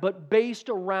had, but based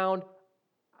around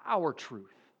our truth.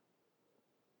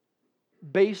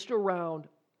 Based around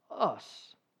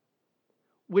us,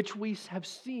 which we have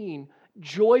seen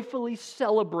joyfully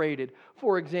celebrated,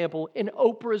 for example, in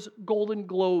Oprah's Golden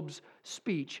Globes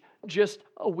speech just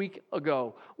a week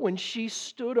ago, when she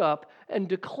stood up and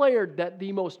declared that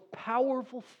the most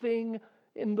powerful thing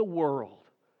in the world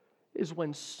is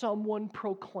when someone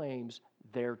proclaims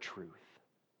their truth.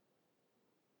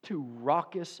 To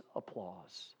raucous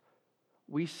applause.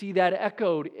 We see that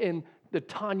echoed in the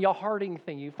Tonya Harding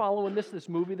thing. You following this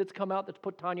movie that's come out that's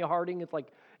put Tonya Harding, it's like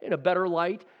in a better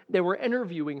light? They were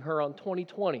interviewing her on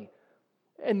 2020.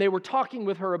 And they were talking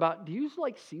with her about, do you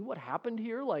see what happened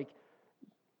here?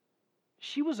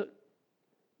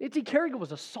 Nancy Kerrigan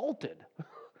was assaulted.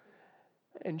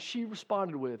 And she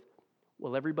responded with,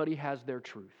 well, everybody has their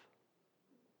truth.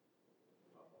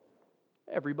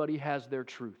 Everybody has their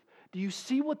truth. Do you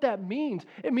see what that means?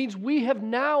 It means we have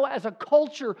now, as a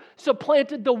culture,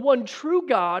 supplanted the one true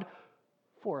God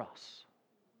for us.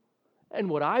 And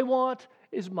what I want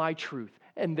is my truth,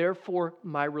 and therefore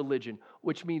my religion,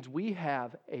 which means we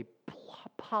have a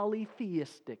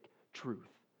polytheistic truth.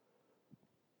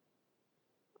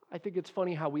 I think it's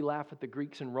funny how we laugh at the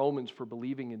Greeks and Romans for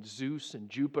believing in Zeus and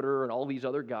Jupiter and all these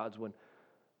other gods when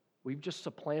we've just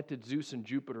supplanted Zeus and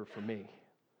Jupiter for me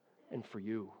and for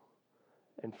you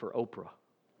and for Oprah.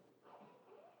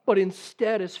 But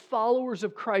instead, as followers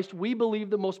of Christ, we believe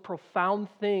the most profound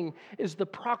thing is the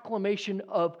proclamation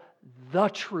of the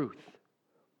truth,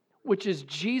 which is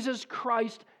Jesus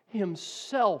Christ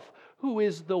Himself, who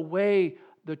is the way,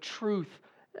 the truth,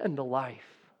 and the life.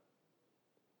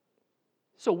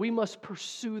 So we must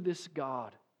pursue this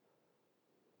God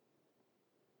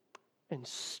and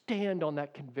stand on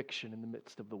that conviction in the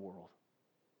midst of the world.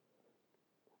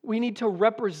 We need to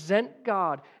represent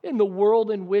God in the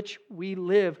world in which we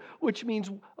live, which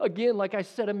means, again, like I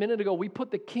said a minute ago, we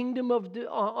put the kingdom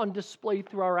on display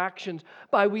through our actions.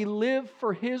 We live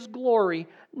for His glory,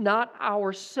 not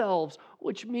ourselves,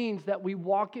 which means that we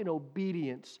walk in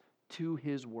obedience to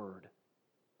His word.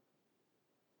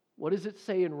 What does it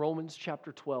say in Romans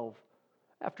chapter 12?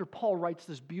 After Paul writes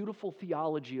this beautiful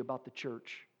theology about the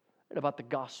church and about the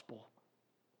gospel.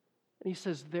 And he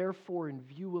says, therefore, in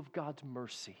view of God's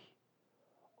mercy,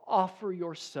 offer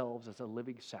yourselves as a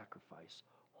living sacrifice,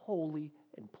 holy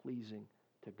and pleasing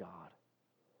to God.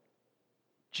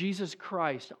 Jesus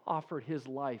Christ offered His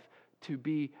life to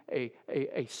be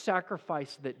a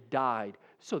sacrifice that died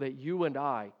so that you and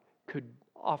I could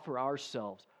offer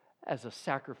ourselves as a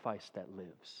sacrifice that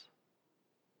lives.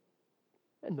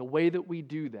 And the way that we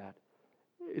do that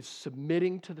is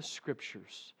submitting to the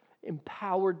Scriptures,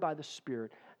 empowered by the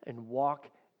Spirit, and walk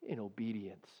in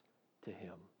obedience to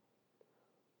Him.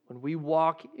 When we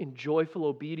walk in joyful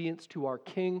obedience to our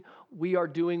King, we are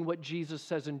doing what Jesus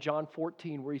says in John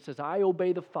 14, where He says, I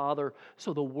obey the Father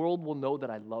so the world will know that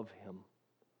I love Him.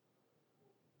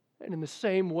 And in the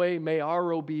same way, may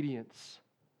our obedience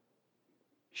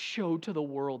show to the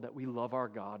world that we love our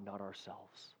God, not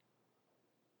ourselves.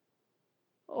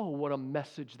 Oh, what a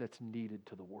message that's needed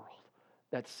to the world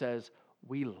that says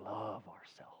we love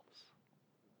ourselves.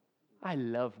 I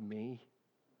love me.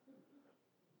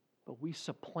 But we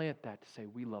supplant that to say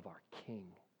we love our King,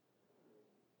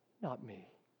 not me.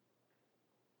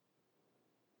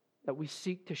 That we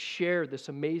seek to share this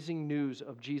amazing news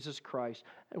of Jesus Christ,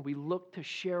 and we look to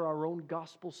share our own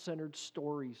gospel-centered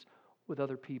stories with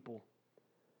other people.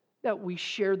 That we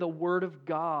share the Word of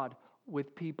God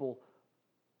with people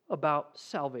about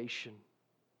salvation.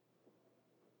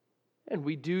 And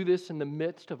we do this in the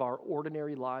midst of our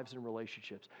ordinary lives and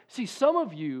relationships. See, some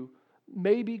of you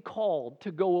may be called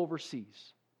to go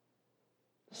overseas.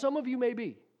 Some of you may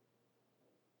be.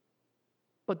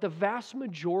 But the vast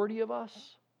majority of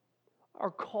us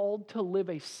are called to live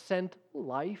a sent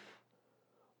life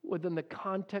within the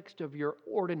context of your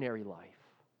ordinary life.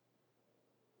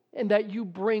 And that you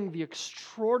bring the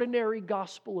extraordinary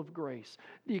gospel of grace,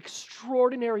 the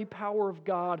extraordinary power of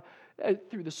God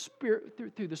through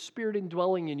the Spirit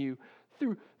indwelling in you,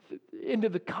 into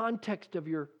the context of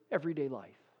your everyday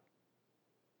life.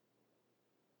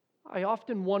 I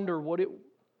often wonder what it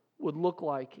would look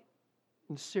like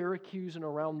in Syracuse and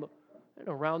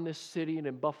around this city and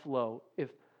in Buffalo if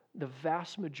the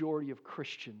vast majority of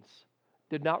Christians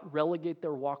did not relegate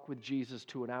their walk with Jesus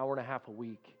to an hour and a half a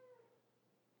week,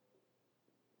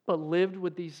 but lived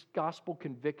with these gospel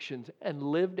convictions and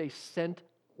lived a sent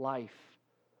life,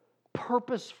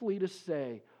 purposefully to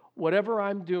say, whatever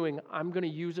I'm doing, I'm going to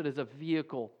use it as a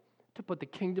vehicle to put the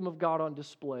kingdom of God on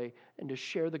display and to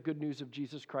share the good news of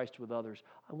Jesus Christ with others.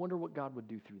 I wonder what God would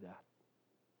do through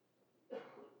that.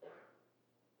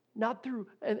 Not through,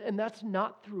 and that's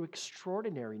not through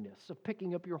extraordinariness of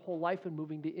picking up your whole life and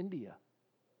moving to India.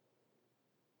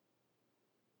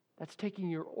 That's taking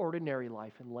your ordinary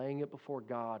life and laying it before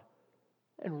God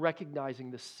and recognizing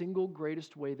the single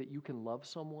greatest way that you can love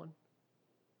someone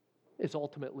is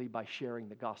ultimately by sharing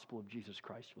the gospel of Jesus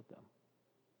Christ with them,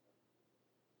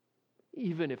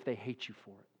 even if they hate you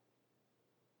for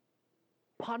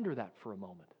it. Ponder that for a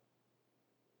moment.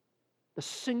 The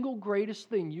single greatest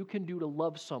thing you can do to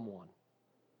love someone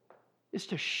is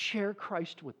to share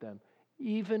Christ with them,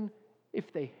 even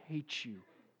if they hate you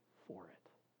for it.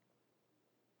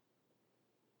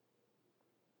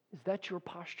 Is that your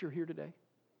posture here today?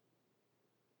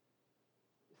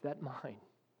 Is that mine?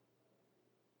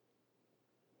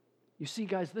 You see,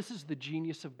 guys, this is the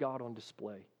genius of God on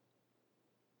display.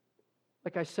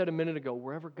 Like I said a minute ago,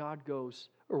 wherever God goes,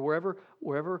 or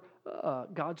wherever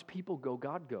God's people go,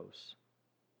 God goes.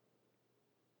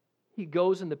 He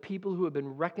goes, and the people who have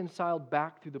been reconciled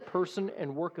back through the person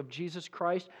and work of Jesus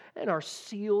Christ and are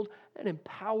sealed and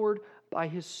empowered by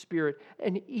His Spirit.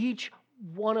 And each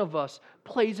one of us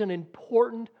plays an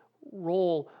important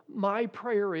role. My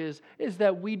prayer is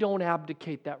that we don't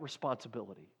abdicate that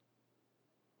responsibility.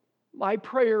 My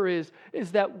prayer is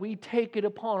that we take it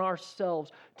upon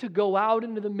ourselves to go out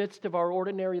into the midst of our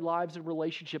ordinary lives and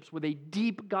relationships with a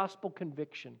deep gospel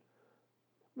conviction,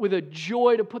 with a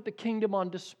joy to put the kingdom on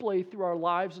display through our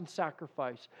lives and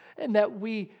sacrifice, and that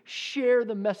we share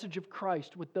the message of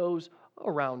Christ with those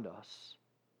around us.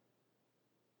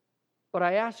 But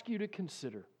I ask you to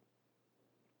consider,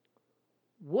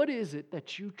 what is it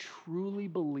that you truly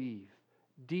believe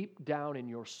deep down in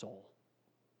your soul?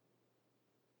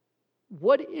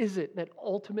 What is it that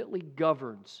ultimately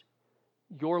governs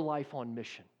your life on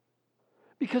mission?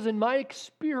 Because in my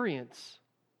experience,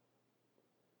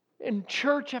 in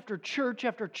church after church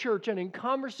after church, and in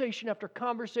conversation after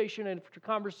conversation after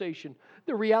conversation,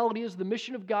 the reality is the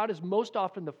mission of God is most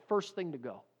often the first thing to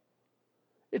go.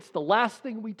 It's the last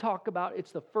thing we talk about.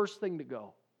 It's the first thing to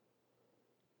go.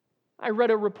 I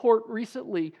read a report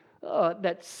recently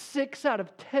that 6 out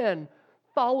of 10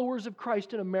 followers of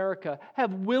Christ in America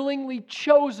have willingly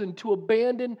chosen to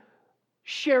abandon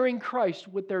sharing Christ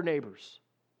with their neighbors.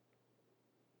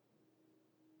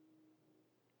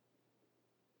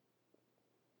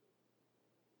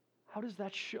 How does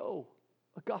that show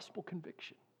a gospel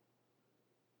conviction?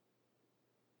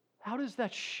 How does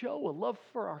that show a love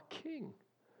for our King?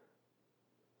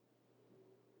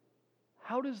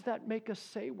 How does that make us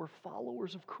say we're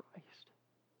followers of Christ?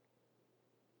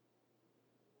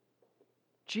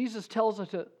 Jesus tells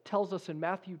us in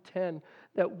Matthew 10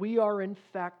 that we are in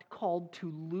fact called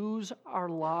to lose our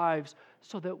lives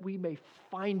so that we may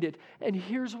find it. And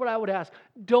here's what I would ask.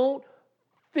 Don't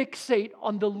fixate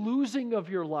on the losing of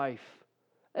your life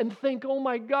and think, oh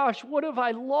my gosh, what have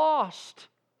I lost?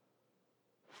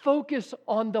 Focus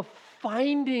on the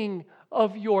finding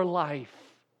of your life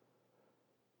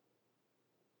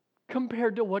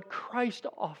compared to what Christ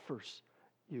offers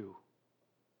you.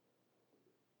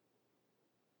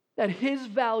 That His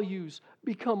values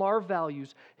become our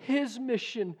values. His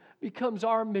mission becomes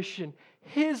our mission.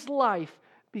 His life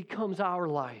becomes our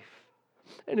life.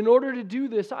 And in order to do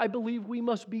this, I believe we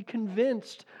must be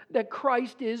convinced that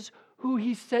Christ is who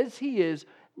He says He is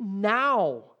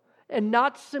now, and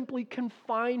not simply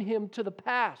confine Him to the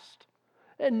past,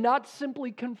 and not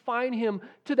simply confine Him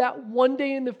to that one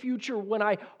day in the future when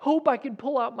I hope I can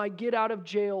pull out my get out of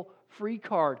jail free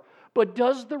card. But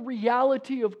does the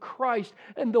reality of Christ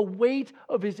and the weight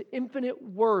of His infinite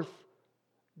worth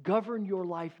govern your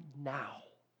life now?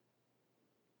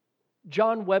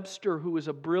 John Webster, who was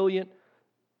a brilliant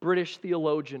British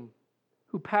theologian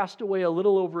who passed away a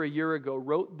little over a year ago,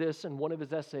 wrote this in one of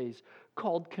his essays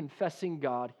called Confessing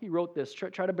God. He wrote this.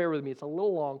 Try to bear with me. It's a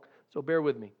little long, so bear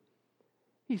with me.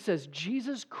 He says,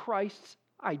 Jesus Christ's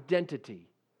identity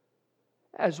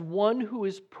as one who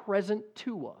is present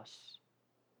to us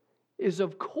is,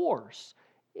 of course,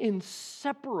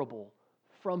 inseparable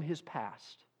from His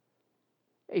past.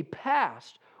 A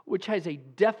past which has a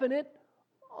definite,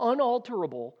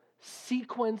 unalterable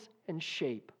sequence and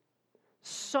shape,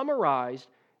 summarized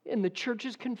in the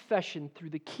church's confession through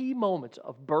the key moments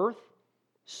of birth,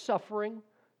 suffering,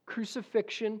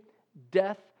 crucifixion,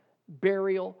 death,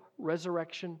 burial,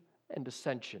 resurrection, and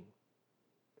ascension.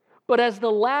 But as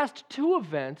the last two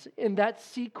events in that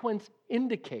sequence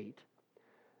indicate,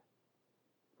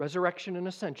 resurrection and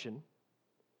ascension,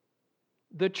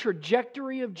 the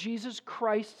trajectory of Jesus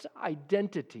Christ's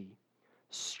identity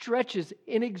stretches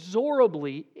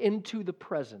inexorably into the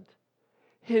present.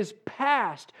 His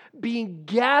past being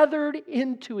gathered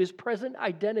into His present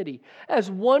identity as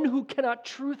one who cannot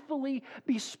truthfully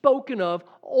be spoken of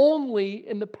only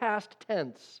in the past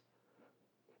tense.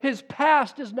 His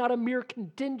past is not a mere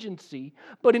contingency,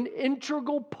 but an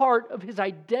integral part of His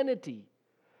identity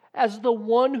as the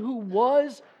one who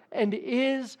was and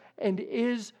is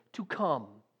to come.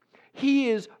 He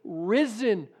is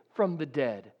risen from the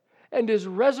dead. And His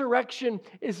resurrection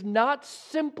is not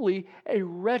simply a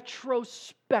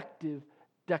retrospective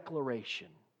declaration.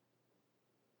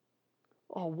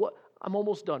 I'm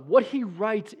almost done. What he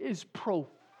writes is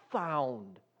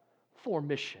profound for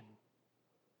mission.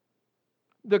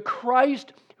 The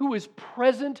Christ who is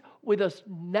present with us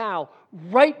now,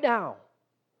 right now,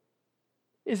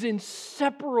 is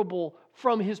inseparable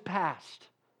from His past.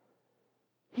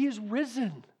 He is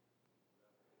risen.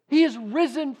 He is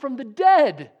risen from the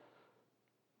dead.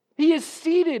 He is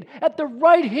seated at the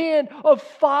right hand of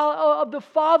the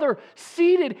Father,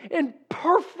 seated in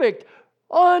perfect,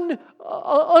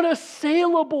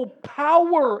 unassailable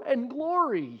power and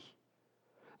glory.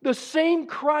 The same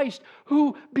Christ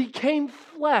who became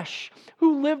flesh,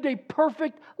 who lived a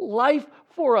perfect life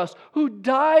for us, who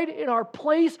died in our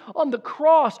place on the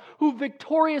cross, who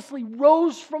victoriously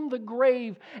rose from the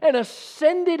grave and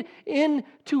ascended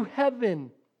into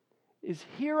heaven, is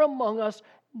here among us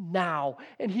now,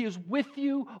 and He is with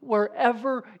you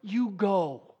wherever you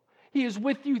go. He is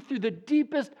with you through the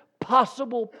deepest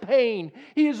possible pain.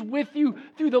 He is with you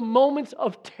through the moments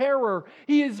of terror.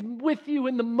 He is with you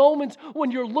in the moments when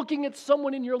you're looking at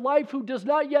someone in your life who does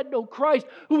not yet know Christ,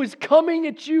 who is coming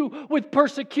at you with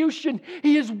persecution.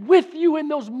 He is with you in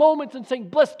those moments and saying,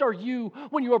 "Blessed are you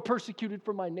when you are persecuted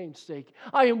for my name's sake.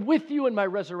 I am with you in my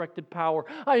resurrected power.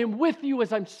 I am with you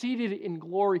as I'm seated in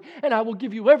glory, and I will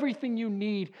give you everything you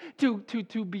need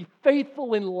to be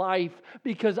faithful in life,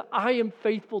 because I am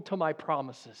faithful to my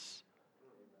promises."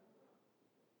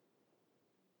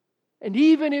 And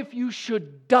even if you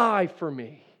should die for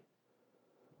me,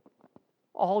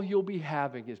 all you'll be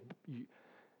having is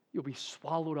you'll be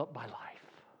swallowed up by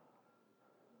life.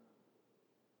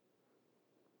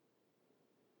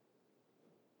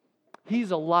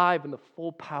 He's alive in the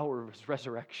full power of His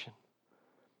resurrection.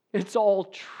 It's all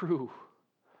true.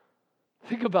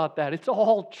 Think about that. It's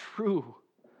all true.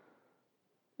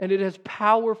 And it has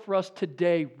power for us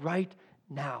today, right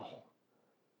now.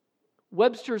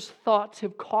 Webster's thoughts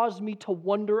have caused me to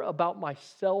wonder about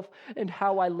myself and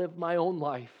how I live my own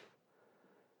life,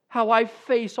 how I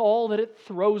face all that it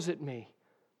throws at me.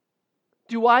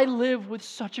 Do I live with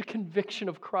such a conviction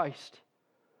of Christ?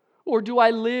 Or do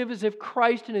I live as if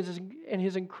Christ and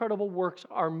His incredible works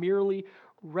are merely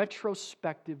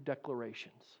retrospective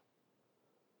declarations?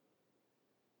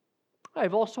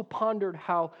 I've also pondered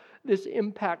how this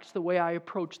impacts the way I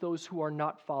approach those who are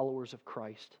not followers of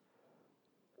Christ.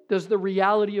 Does the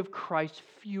reality of Christ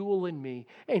fuel in me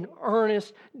an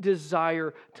earnest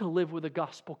desire to live with a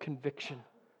gospel conviction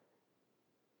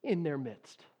in their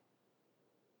midst?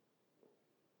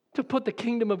 To put the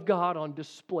kingdom of God on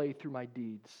display through my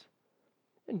deeds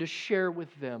and to share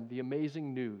with them the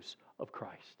amazing news of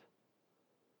Christ.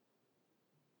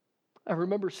 I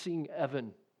remember seeing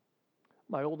Evan,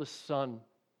 my oldest son,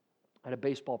 at a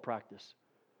baseball practice.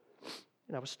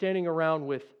 And I was standing around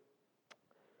with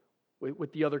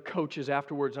the other coaches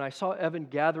afterwards, and I saw Evan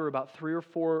gather about 3 or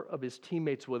 4 of his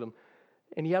teammates with him,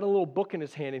 and he had a little book in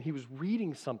his hand, and he was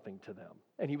reading something to them,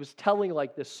 and he was telling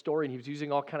like this story, and he was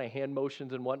using all kind of hand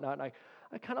motions and whatnot, and I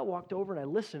kind of walked over and I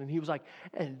listened, and he was like,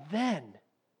 "And then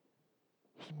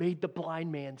He made the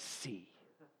blind man see."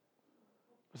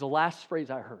 It was the last phrase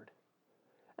I heard.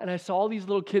 And I saw all these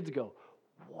little kids go,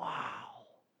 "Wow,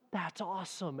 that's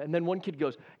awesome." And then one kid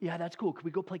goes, "Yeah, that's cool. Can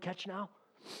we go play catch now?"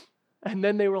 And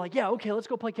then they were like, "Yeah, okay, let's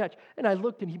go play catch." And I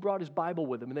looked, and he brought his Bible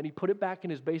with him, and then he put it back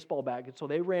in his baseball bag. And so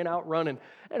they ran out running.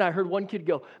 And I heard one kid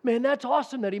go, "Man, that's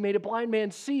awesome that he made a blind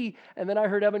man see." And then I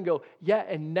heard Evan go, "Yeah,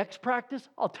 and next practice,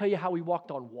 I'll tell you how he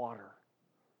walked on water."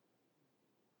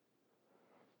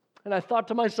 And I thought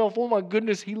to myself, oh my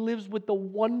goodness, he lives with the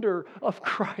wonder of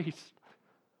Christ.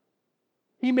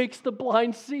 He makes the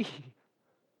blind see.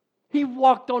 He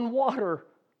walked on water.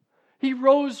 He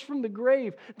rose from the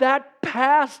grave. That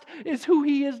past is who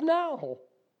He is now.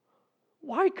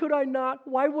 Why would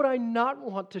I not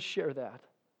want to share that?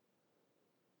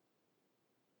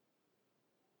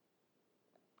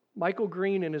 Michael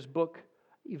Green, in his book,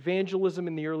 Evangelism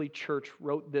in the Early Church,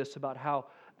 wrote this about how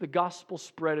the gospel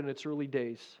spread in its early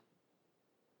days.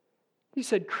 He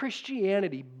said,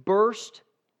 Christianity burst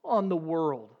on the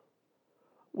world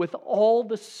with all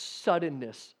the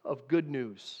suddenness of good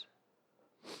news.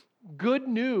 Good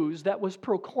news that was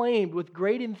proclaimed with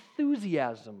great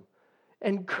enthusiasm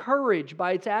and courage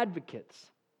by its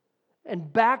advocates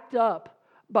and backed up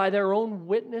by their own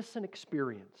witness and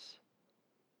experience.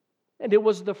 And it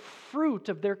was the fruit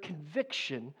of their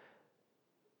conviction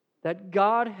that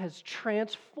God has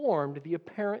transformed the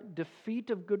apparent defeat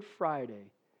of Good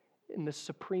Friday in the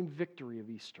supreme victory of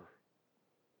Easter.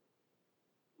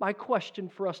 My question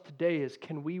for us today is,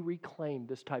 can we reclaim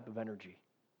this type of energy?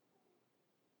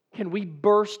 Can we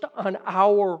burst on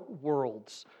our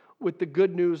worlds with the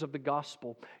good news of the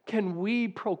gospel? Can we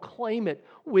proclaim it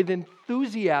with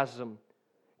enthusiasm?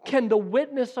 Can the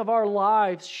witness of our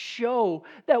lives show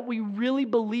that we really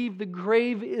believe the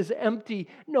grave is empty?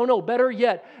 No, better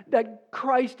yet, that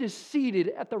Christ is seated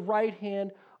at the right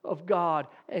hand of God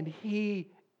and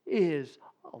He is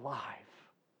alive.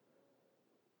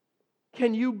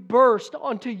 Can you burst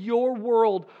onto your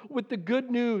world with the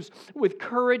good news, with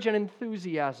courage and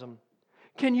enthusiasm?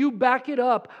 Can you back it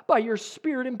up by your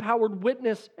Spirit-empowered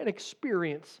witness and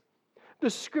experience? The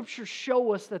Scriptures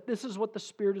show us that this is what the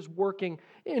Spirit is working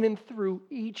in and through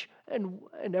each and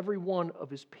every one of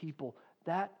His people.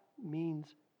 That means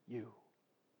you.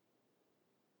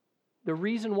 The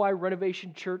reason why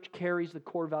Renovation Church carries the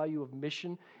core value of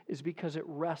mission is because it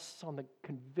rests on the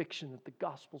conviction that the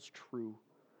gospel's true,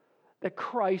 that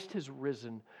Christ has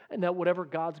risen, and that whatever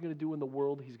God's going to do in the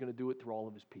world, He's going to do it through all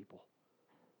of His people.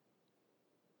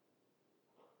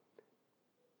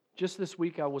 Just this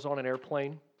week, I was on an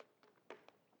airplane.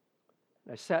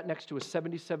 I sat next to a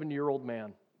 77-year-old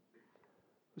man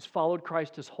who's followed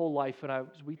Christ his whole life. And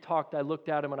as we talked, I looked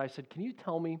at him and I said, "Can you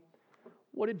tell me,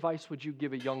 what advice would you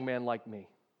give a young man like me?"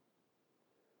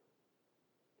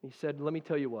 He said, "Let me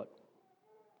tell you what."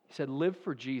 He said, "Live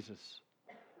for Jesus.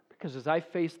 Because as I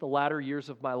face the latter years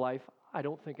of my life, I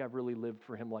don't think I've really lived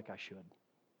for Him like I should.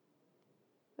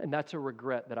 And that's a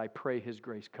regret that I pray His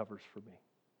grace covers for me."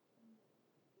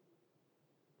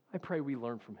 I pray we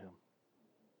learn from him.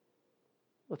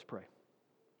 Let's pray.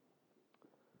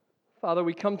 Father,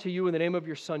 we come to you in the name of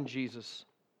your Son, Jesus.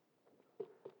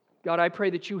 God, I pray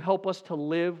that you help us to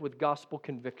live with gospel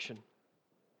conviction.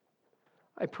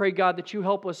 I pray, God, that you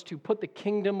help us to put the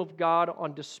kingdom of God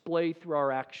on display through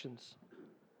our actions.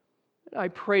 And I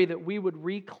pray that we would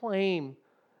reclaim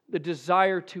the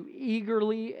desire to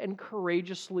eagerly and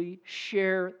courageously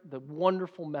share the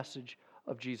wonderful message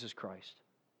of Jesus Christ.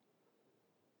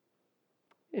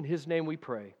 In His name we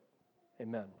pray.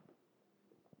 Amen.